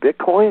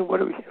Bitcoin?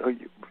 Are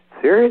you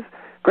serious?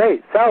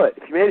 Great, sell it.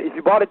 If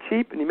you bought it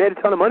cheap and you made a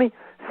ton of money,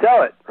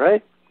 sell it,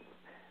 right?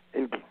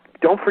 And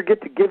don't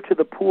forget to give to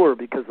the poor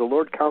because the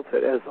Lord counts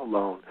it as a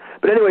loan.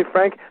 But anyway,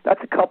 Frank, that's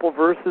a couple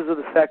verses of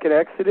the second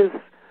Exodus.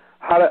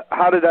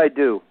 How did I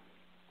do?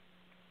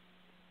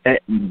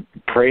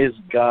 Praise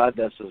God,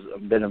 this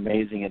has been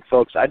amazing. And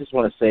folks, I just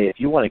want to say, if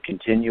you want to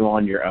continue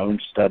on your own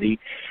study,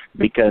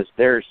 because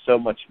there's so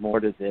much more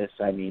to this.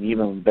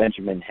 Even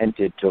Benjamin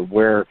hinted to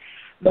where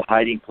the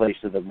hiding place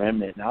of the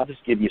remnant. And I'll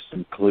just give you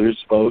some clues,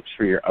 folks,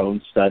 for your own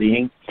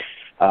studying.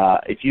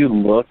 If you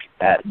look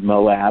at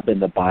Moab in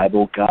the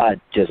Bible,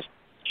 God just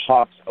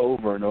talks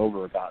over and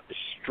over about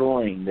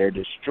destroying. They're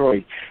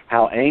destroyed,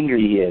 how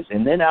angry he is.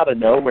 And then out of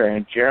nowhere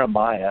in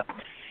Jeremiah,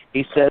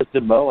 he says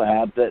to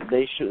Moab that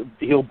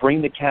he'll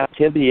bring the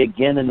captivity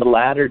again in the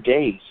latter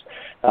days,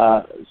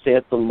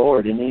 saith the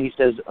Lord. And then he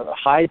says,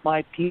 hide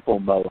my people,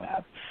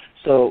 Moab.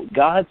 So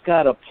God's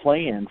got a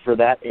plan for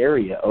that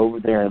area over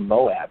there in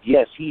Moab.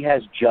 Yes, he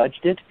has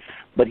judged it,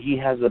 but he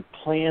has a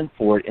plan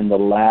for it in the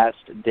last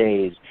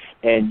days.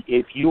 And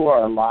if you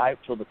are alive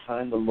till the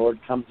time the Lord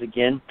comes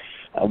again,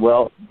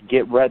 well,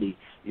 get ready.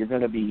 You're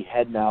going to be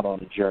heading out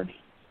on a journey.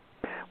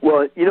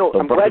 Well, So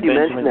I'm glad you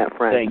mentioned that,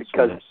 Frank,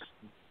 because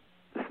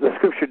the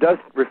Scripture does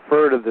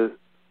refer to the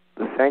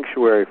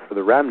sanctuary for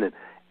the remnant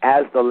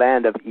as the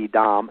land of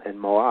Edom and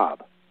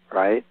Moab,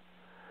 right?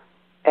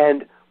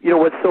 And,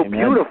 what's so Amen.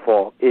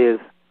 beautiful is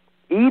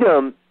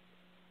Edom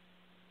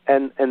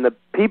and the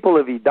people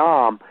of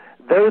Edom,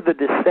 they're the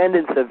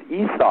descendants of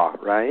Esau,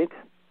 right?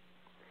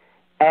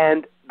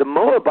 And the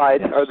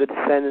Moabites are the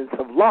descendants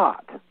of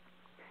Lot.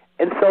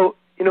 And so,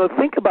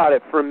 think about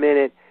it for a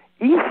minute.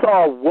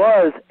 Esau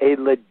was a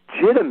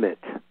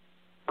legitimate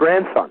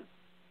grandson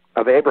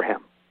of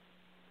Abraham.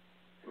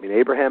 I mean,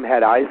 Abraham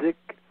had Isaac.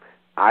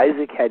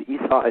 Isaac had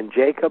Esau and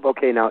Jacob.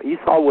 Okay, now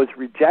Esau was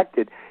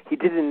rejected. He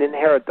didn't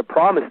inherit the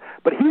promise,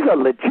 but he's a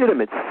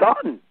legitimate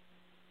son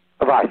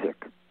of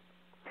Isaac.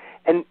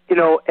 And,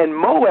 and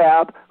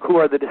Moab, who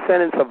are the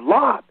descendants of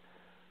Lot,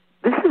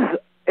 this is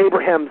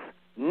Abraham's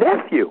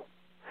nephew.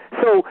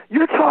 So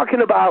you're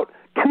talking about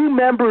two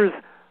members.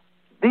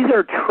 These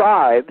are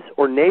tribes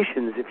or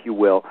nations, if you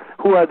will,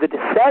 who are the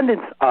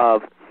descendants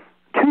of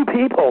two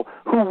people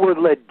who were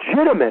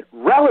legitimate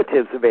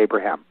relatives of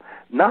Abraham,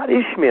 not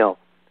Ishmael,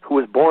 who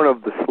was born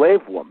of the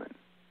slave woman.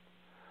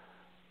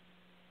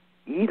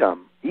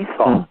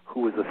 Esau,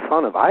 who was the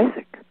son of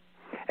Isaac.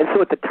 And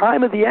so at the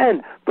time of the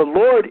end, the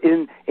Lord,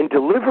 in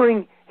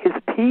delivering his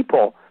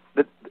people,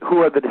 who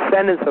are the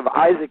descendants of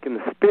Isaac in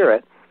the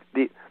Spirit,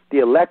 the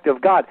elect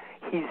of God,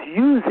 he's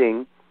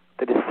using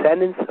the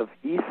descendants of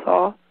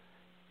Esau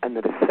and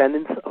the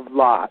descendants of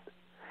Lot.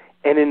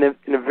 And in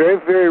a very,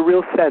 very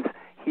real sense,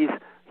 he's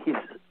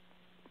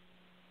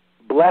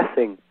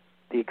blessing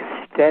the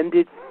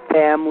extended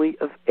family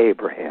of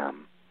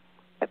Abraham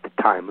at the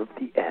time of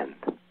the end.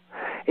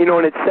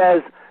 And it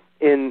says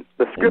in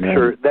the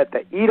Scripture that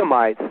the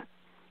Edomites,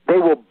 they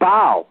will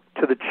bow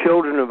to the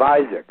children of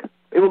Isaac.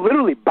 They will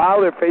literally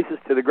bow their faces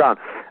to the ground.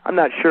 I'm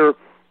not sure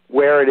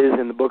where it is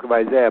in the book of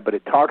Isaiah, but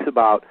it talks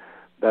about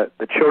the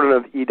children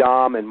of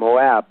Edom and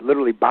Moab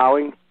literally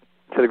bowing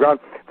to the ground.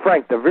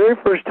 Frank, the very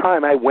first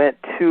time I went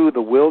to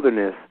the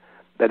wilderness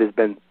that has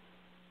been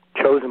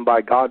chosen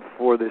by God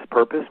for this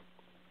purpose,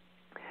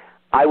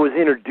 I was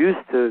introduced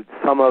to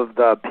some of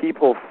the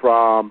people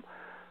from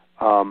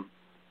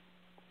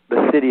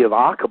the city of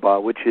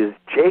Aqaba, which is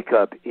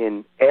Jacob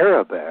in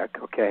Arabic,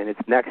 okay, and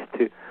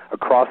it's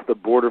across the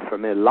border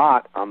from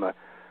Eilat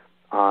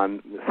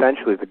on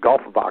essentially the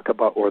Gulf of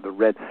Aqaba or the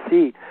Red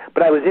Sea.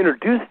 But I was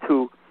introduced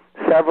to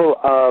several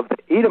of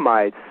the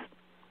Edomites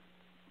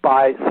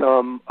by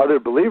some other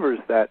believers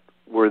that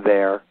were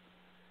there,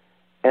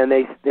 and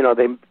they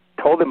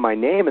told them my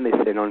name, and they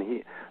said,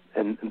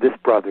 and this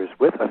brother's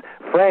with us.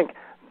 Frank,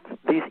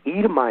 these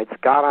Edomites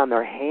got on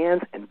their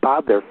hands and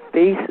bowed their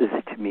faces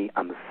to me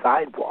on the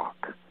sidewalk.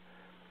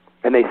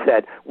 And they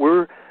said,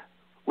 we're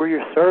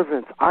your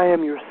servants. I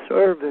am your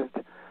servant.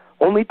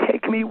 Only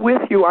take me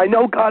with you. I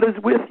know God is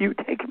with you.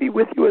 Take me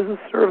with you as a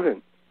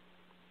servant.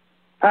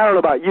 I don't know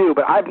about you,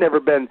 but I've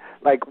never been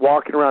like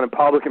walking around in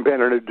public and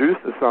being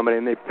introduced to somebody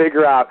and they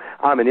figure out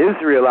I'm an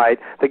Israelite.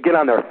 They get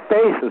on their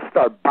face and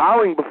start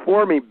bowing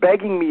before me,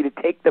 begging me to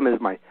take them as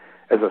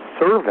a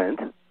servant.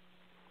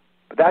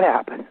 But that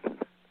happened.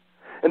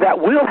 And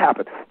that will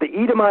happen. The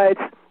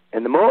Edomites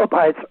and the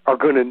Moabites are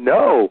going to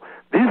know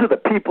these are the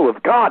people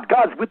of God.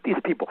 God's with these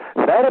people.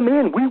 Let them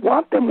in. We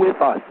want them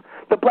with us.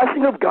 The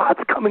blessing of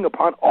God's coming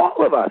upon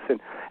all of us. And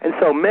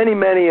so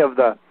many of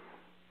the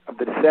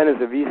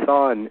descendants of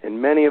Esau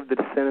and many of the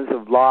descendants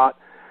of Lot,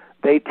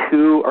 they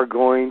too are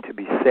going to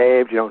be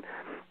saved.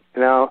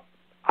 Now,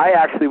 I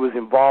actually was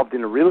involved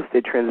in a real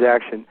estate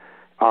transaction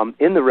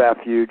in the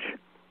refuge,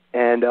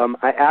 and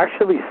I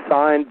actually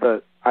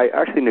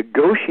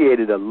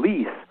negotiated a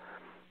lease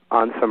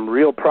on some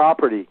real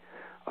property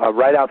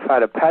right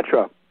outside of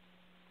Petra.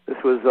 This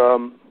was a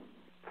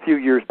few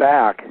years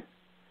back.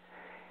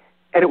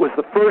 And it was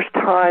the first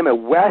time a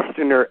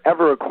Westerner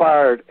ever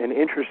acquired an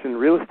interest in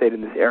real estate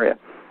in this area.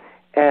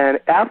 And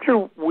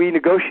after we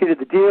negotiated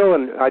the deal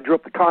and I drew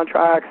up the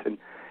contracts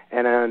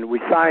and we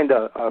signed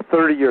a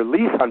 30-year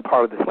lease on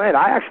part of this land,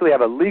 I actually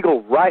have a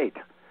legal right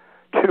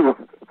to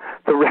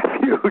the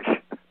refuge.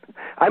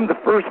 I'm the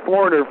first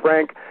foreigner,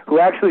 Frank, who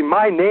actually,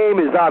 my name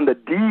is on the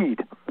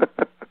deed.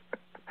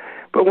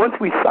 But once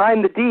we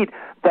signed the deed,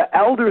 the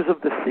elders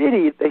of the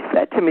city, they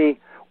said to me,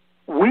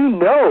 we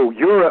know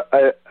you're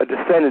a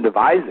descendant of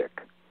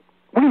Isaac.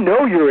 We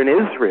know you're an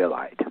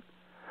Israelite.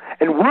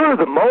 And we're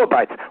the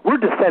Moabites. We're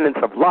descendants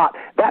of Lot.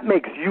 That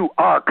makes you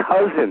our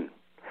cousin.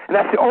 And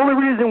that's the only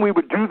reason we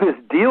would do this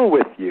deal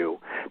with you,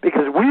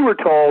 because we were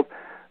told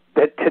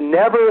that to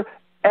never,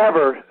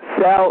 ever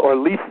sell or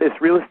lease this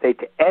real estate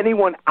to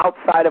anyone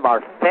outside of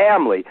our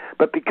family,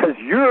 but because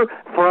you're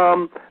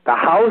from the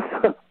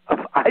house of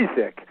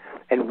Isaac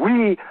and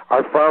we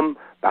are from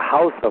the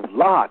house of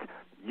Lot,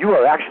 you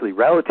are actually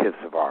relatives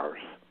of ours.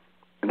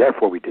 And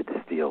therefore we did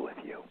this deal with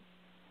you.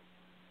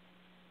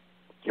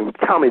 And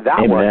tell me that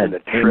Amen. wasn't a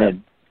trip.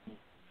 Amen.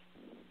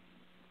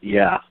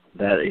 Yeah,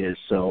 that is.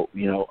 So,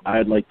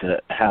 I'd like to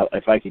have,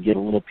 if I could get a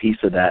little piece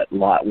of that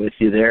lot with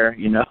you there,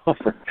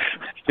 for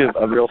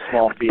a real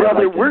small fee.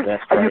 Brother,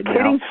 are you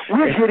kidding?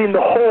 We're getting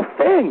the whole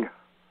thing.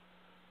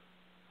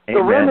 Amen.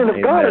 The remnant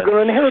of God are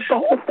going to inherit the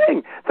whole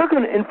thing. They're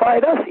going to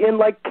invite us in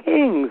like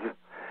kings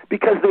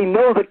because they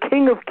know the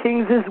King of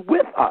Kings is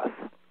with us.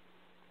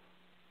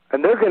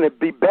 And they're going to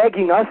be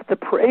begging us to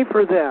pray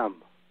for them.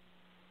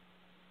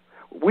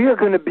 We are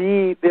going to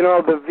be,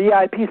 the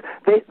VIPs.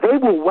 They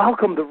will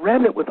welcome the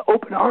remnant with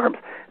open arms.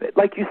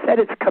 Like you said,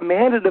 it's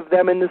commanded of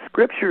them in the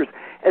Scriptures.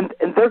 And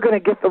they're going to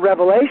get the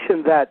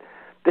revelation that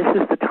this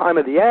is the time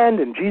of the end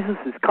and Jesus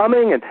is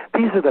coming and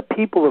these are the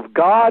people of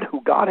God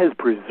who God has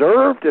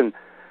preserved, and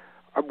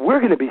we're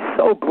going to be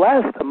so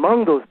blessed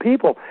among those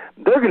people.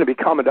 They're going to be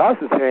coming to us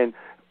and saying,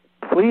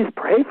 please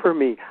pray for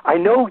me. I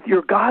know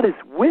your God is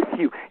with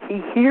you.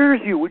 He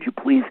hears you. Would you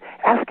please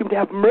ask him to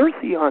have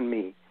mercy on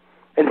me?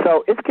 And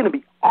so it's going to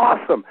be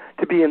awesome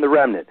to be in the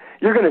remnant.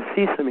 You're going to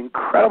see some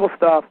incredible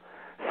stuff,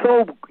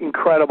 so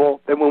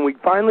incredible that when we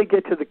finally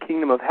get to the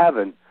kingdom of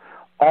heaven,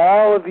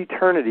 all of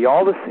eternity,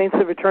 all the saints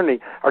of eternity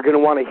are going to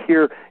want to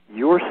hear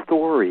your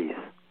stories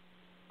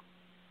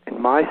and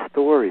my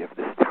story of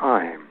this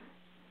time.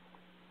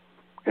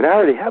 And I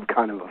already have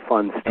kind of a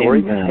fun story,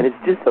 Amen. and it's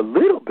just a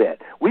little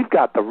bit. We've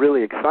got the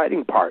really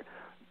exciting part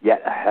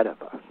yet ahead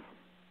of us.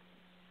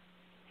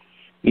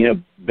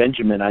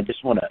 Benjamin, I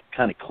just want to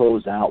kind of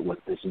close out with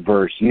this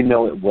verse. You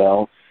know it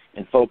well.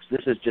 And, folks,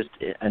 this is just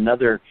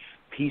another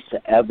piece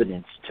of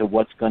evidence to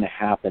what's going to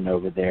happen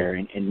over there.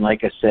 And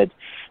like I said,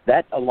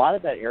 that a lot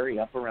of that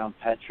area up around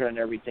Petra and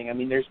everything, I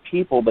mean, there's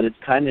people, but it's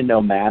kind of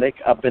nomadic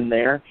up in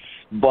there.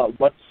 But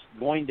what's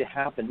going to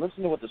happen,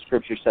 listen to what the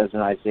Scripture says in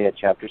Isaiah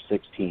chapter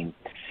 16.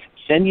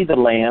 Send ye the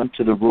lamb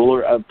to the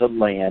ruler of the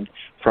land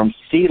from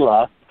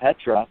Selah,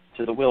 Petra,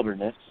 to the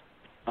wilderness,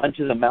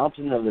 unto the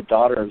mountain of the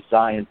daughter of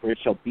Zion, for it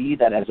shall be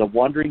that as a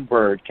wandering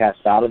bird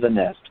cast out of the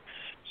nest,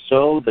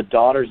 so the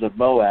daughters of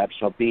Moab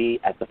shall be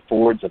at the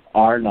fords of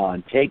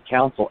Arnon. Take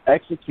counsel,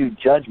 execute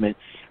judgment,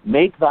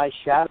 make thy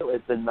shadow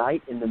as the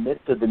night in the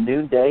midst of the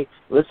noonday.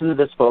 Listen to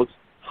this, folks.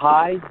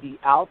 Hide the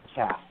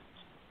outcast,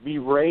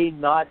 bewray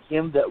not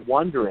him that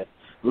wandereth.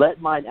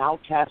 Let mine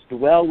outcast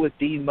dwell with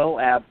thee,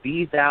 Moab.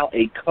 Be thou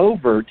a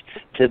covert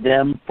to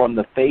them from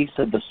the face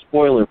of the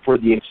spoiler. For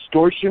the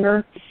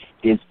extortioner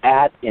is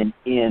at an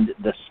end.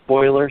 The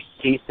spoiler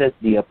ceaseth.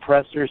 The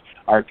oppressors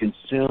are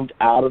consumed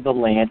out of the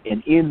land.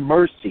 And in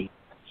mercy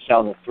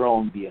shall the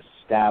throne be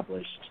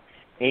established.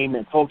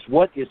 Amen. Folks,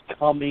 what is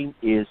coming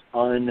is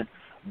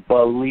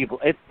unbelievable.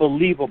 It's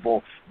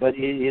believable, but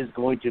it is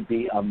going to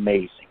be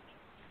amazing.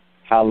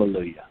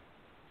 Hallelujah.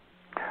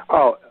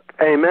 Oh,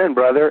 amen,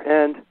 brother.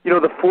 And,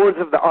 the fords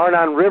of the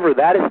Arnon River,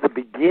 that is the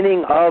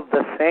beginning of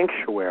the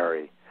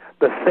sanctuary,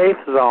 the safe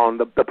zone,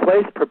 the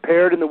place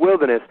prepared in the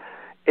wilderness.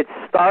 It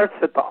starts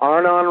at the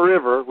Arnon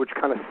River, which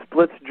kind of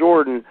splits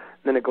Jordan, and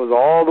then it goes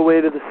all the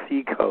way to the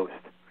sea coast.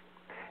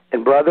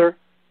 And, brother,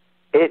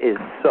 it is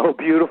so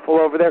beautiful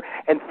over there.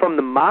 And from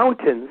the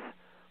mountains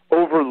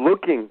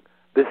overlooking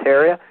this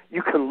area,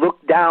 you can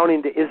look down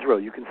into Israel.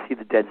 You can see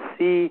the Dead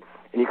Sea,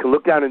 and you can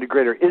look down into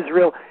greater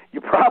Israel.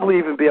 You'll probably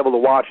even be able to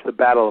watch the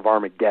Battle of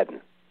Armageddon.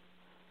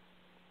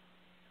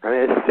 I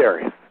mean, it's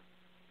serious.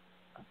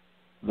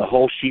 The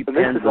whole sheep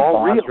pens of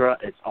Basra,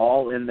 it's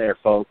all in there,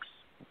 folks.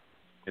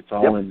 It's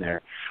all in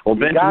there. Well,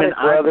 Benjamin,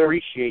 I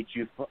appreciate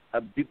you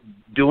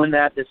doing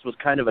that. This was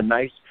kind of a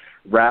nice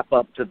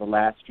wrap-up to the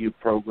last few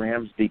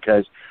programs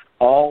because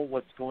all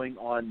what's going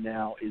on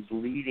now is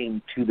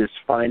leading to this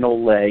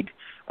final leg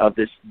of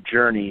this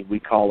journey we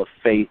call a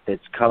faith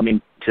that's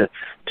coming to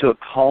a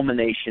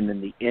culmination in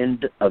the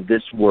end of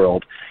this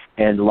world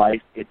and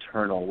life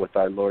eternal with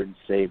our Lord and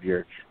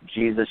Savior,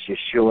 Jesus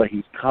Yeshua.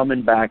 He's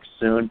coming back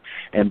soon.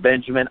 And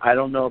Benjamin, I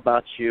don't know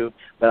about you,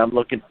 but I'm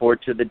looking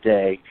forward to the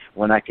day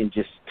when I can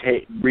just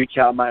reach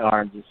out my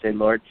arms and say,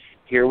 Lord,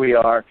 here we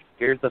are.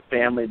 Here's the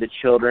family, the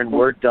children.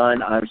 We're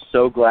done. I'm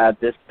so glad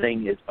this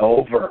thing is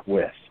over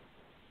with.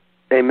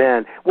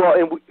 Amen. Well,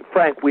 and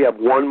Frank, we have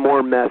one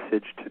more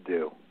message to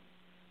do.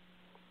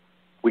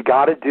 We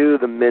got to do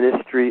the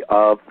ministry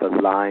of the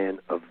Lion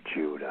of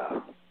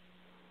Judah.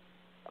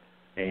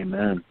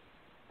 Amen.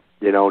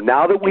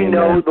 Now that we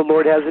know the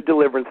Lord has a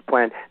deliverance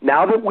plan,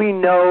 now that we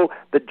know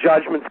the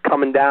judgment's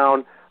coming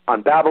down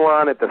on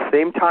Babylon at the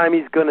same time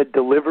he's going to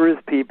deliver his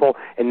people,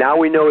 and now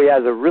we know he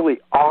has a really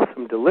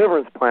awesome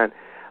deliverance plan,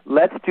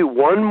 let's do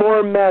one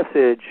more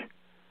message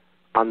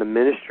on the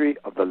ministry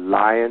of the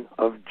Lion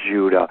of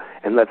Judah,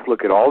 and let's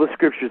look at all the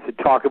scriptures that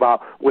talk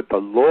about what the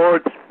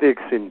Lord's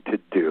fixing to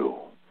do.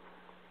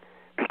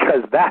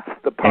 Because that's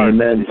the part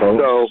that is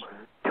so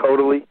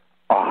totally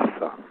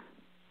awesome.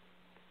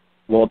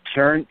 Well,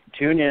 tune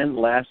in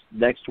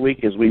next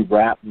week as we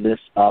wrap this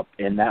up,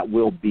 and that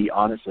will be,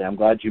 honestly, I'm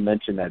glad you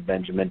mentioned that,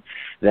 Benjamin.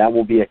 That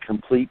will be a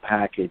complete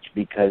package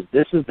because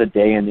this is the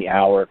day and the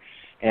hour,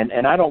 and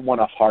I don't want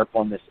to harp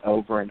on this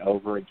over and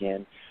over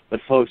again, But,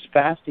 folks,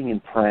 fasting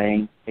and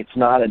praying, it's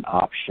not an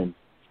option.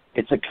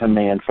 It's a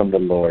command from the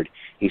Lord.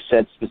 He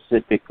said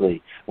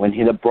specifically, when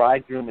the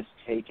bridegroom is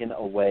taken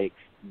away,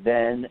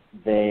 then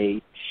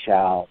they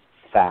shall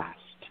fast.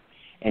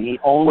 And he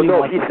only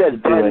wants he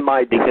said, then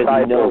my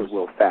disciples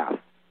will fast.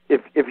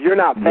 If you're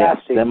not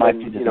fasting, then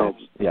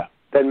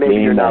maybe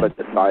you're not a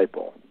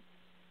disciple.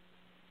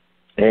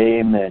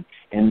 Amen.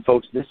 And,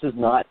 folks, this is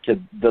not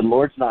the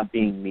Lord's not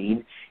being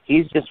mean.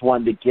 He's just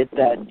wanting to get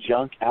that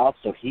junk out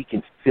so he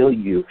can fill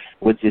you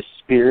with his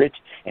Spirit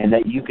and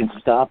that you can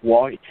stop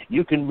walking.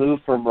 You can move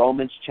from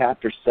Romans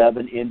chapter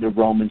 7 into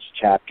Romans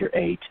chapter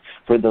 8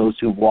 for those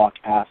who walk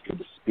after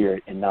the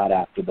Spirit and not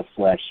after the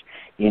flesh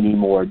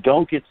anymore.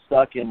 Don't get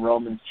stuck in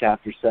Romans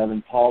chapter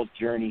 7. Paul's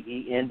journey,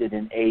 he ended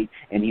in 8,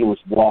 and he was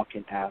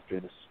walking after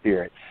the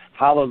Spirit.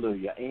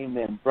 Hallelujah.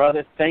 Amen.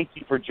 Brother, thank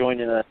you for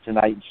joining us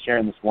tonight and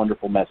sharing this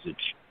wonderful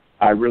message.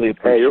 I really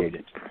appreciate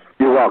it.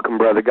 You're welcome,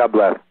 brother. God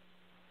bless.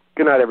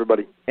 Good night,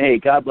 everybody. Hey,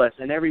 God bless.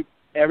 And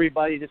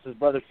everybody, this is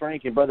Brother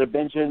Frank and Brother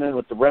Benjamin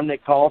with the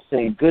Remnant Call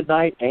saying good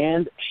night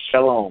and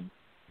shalom.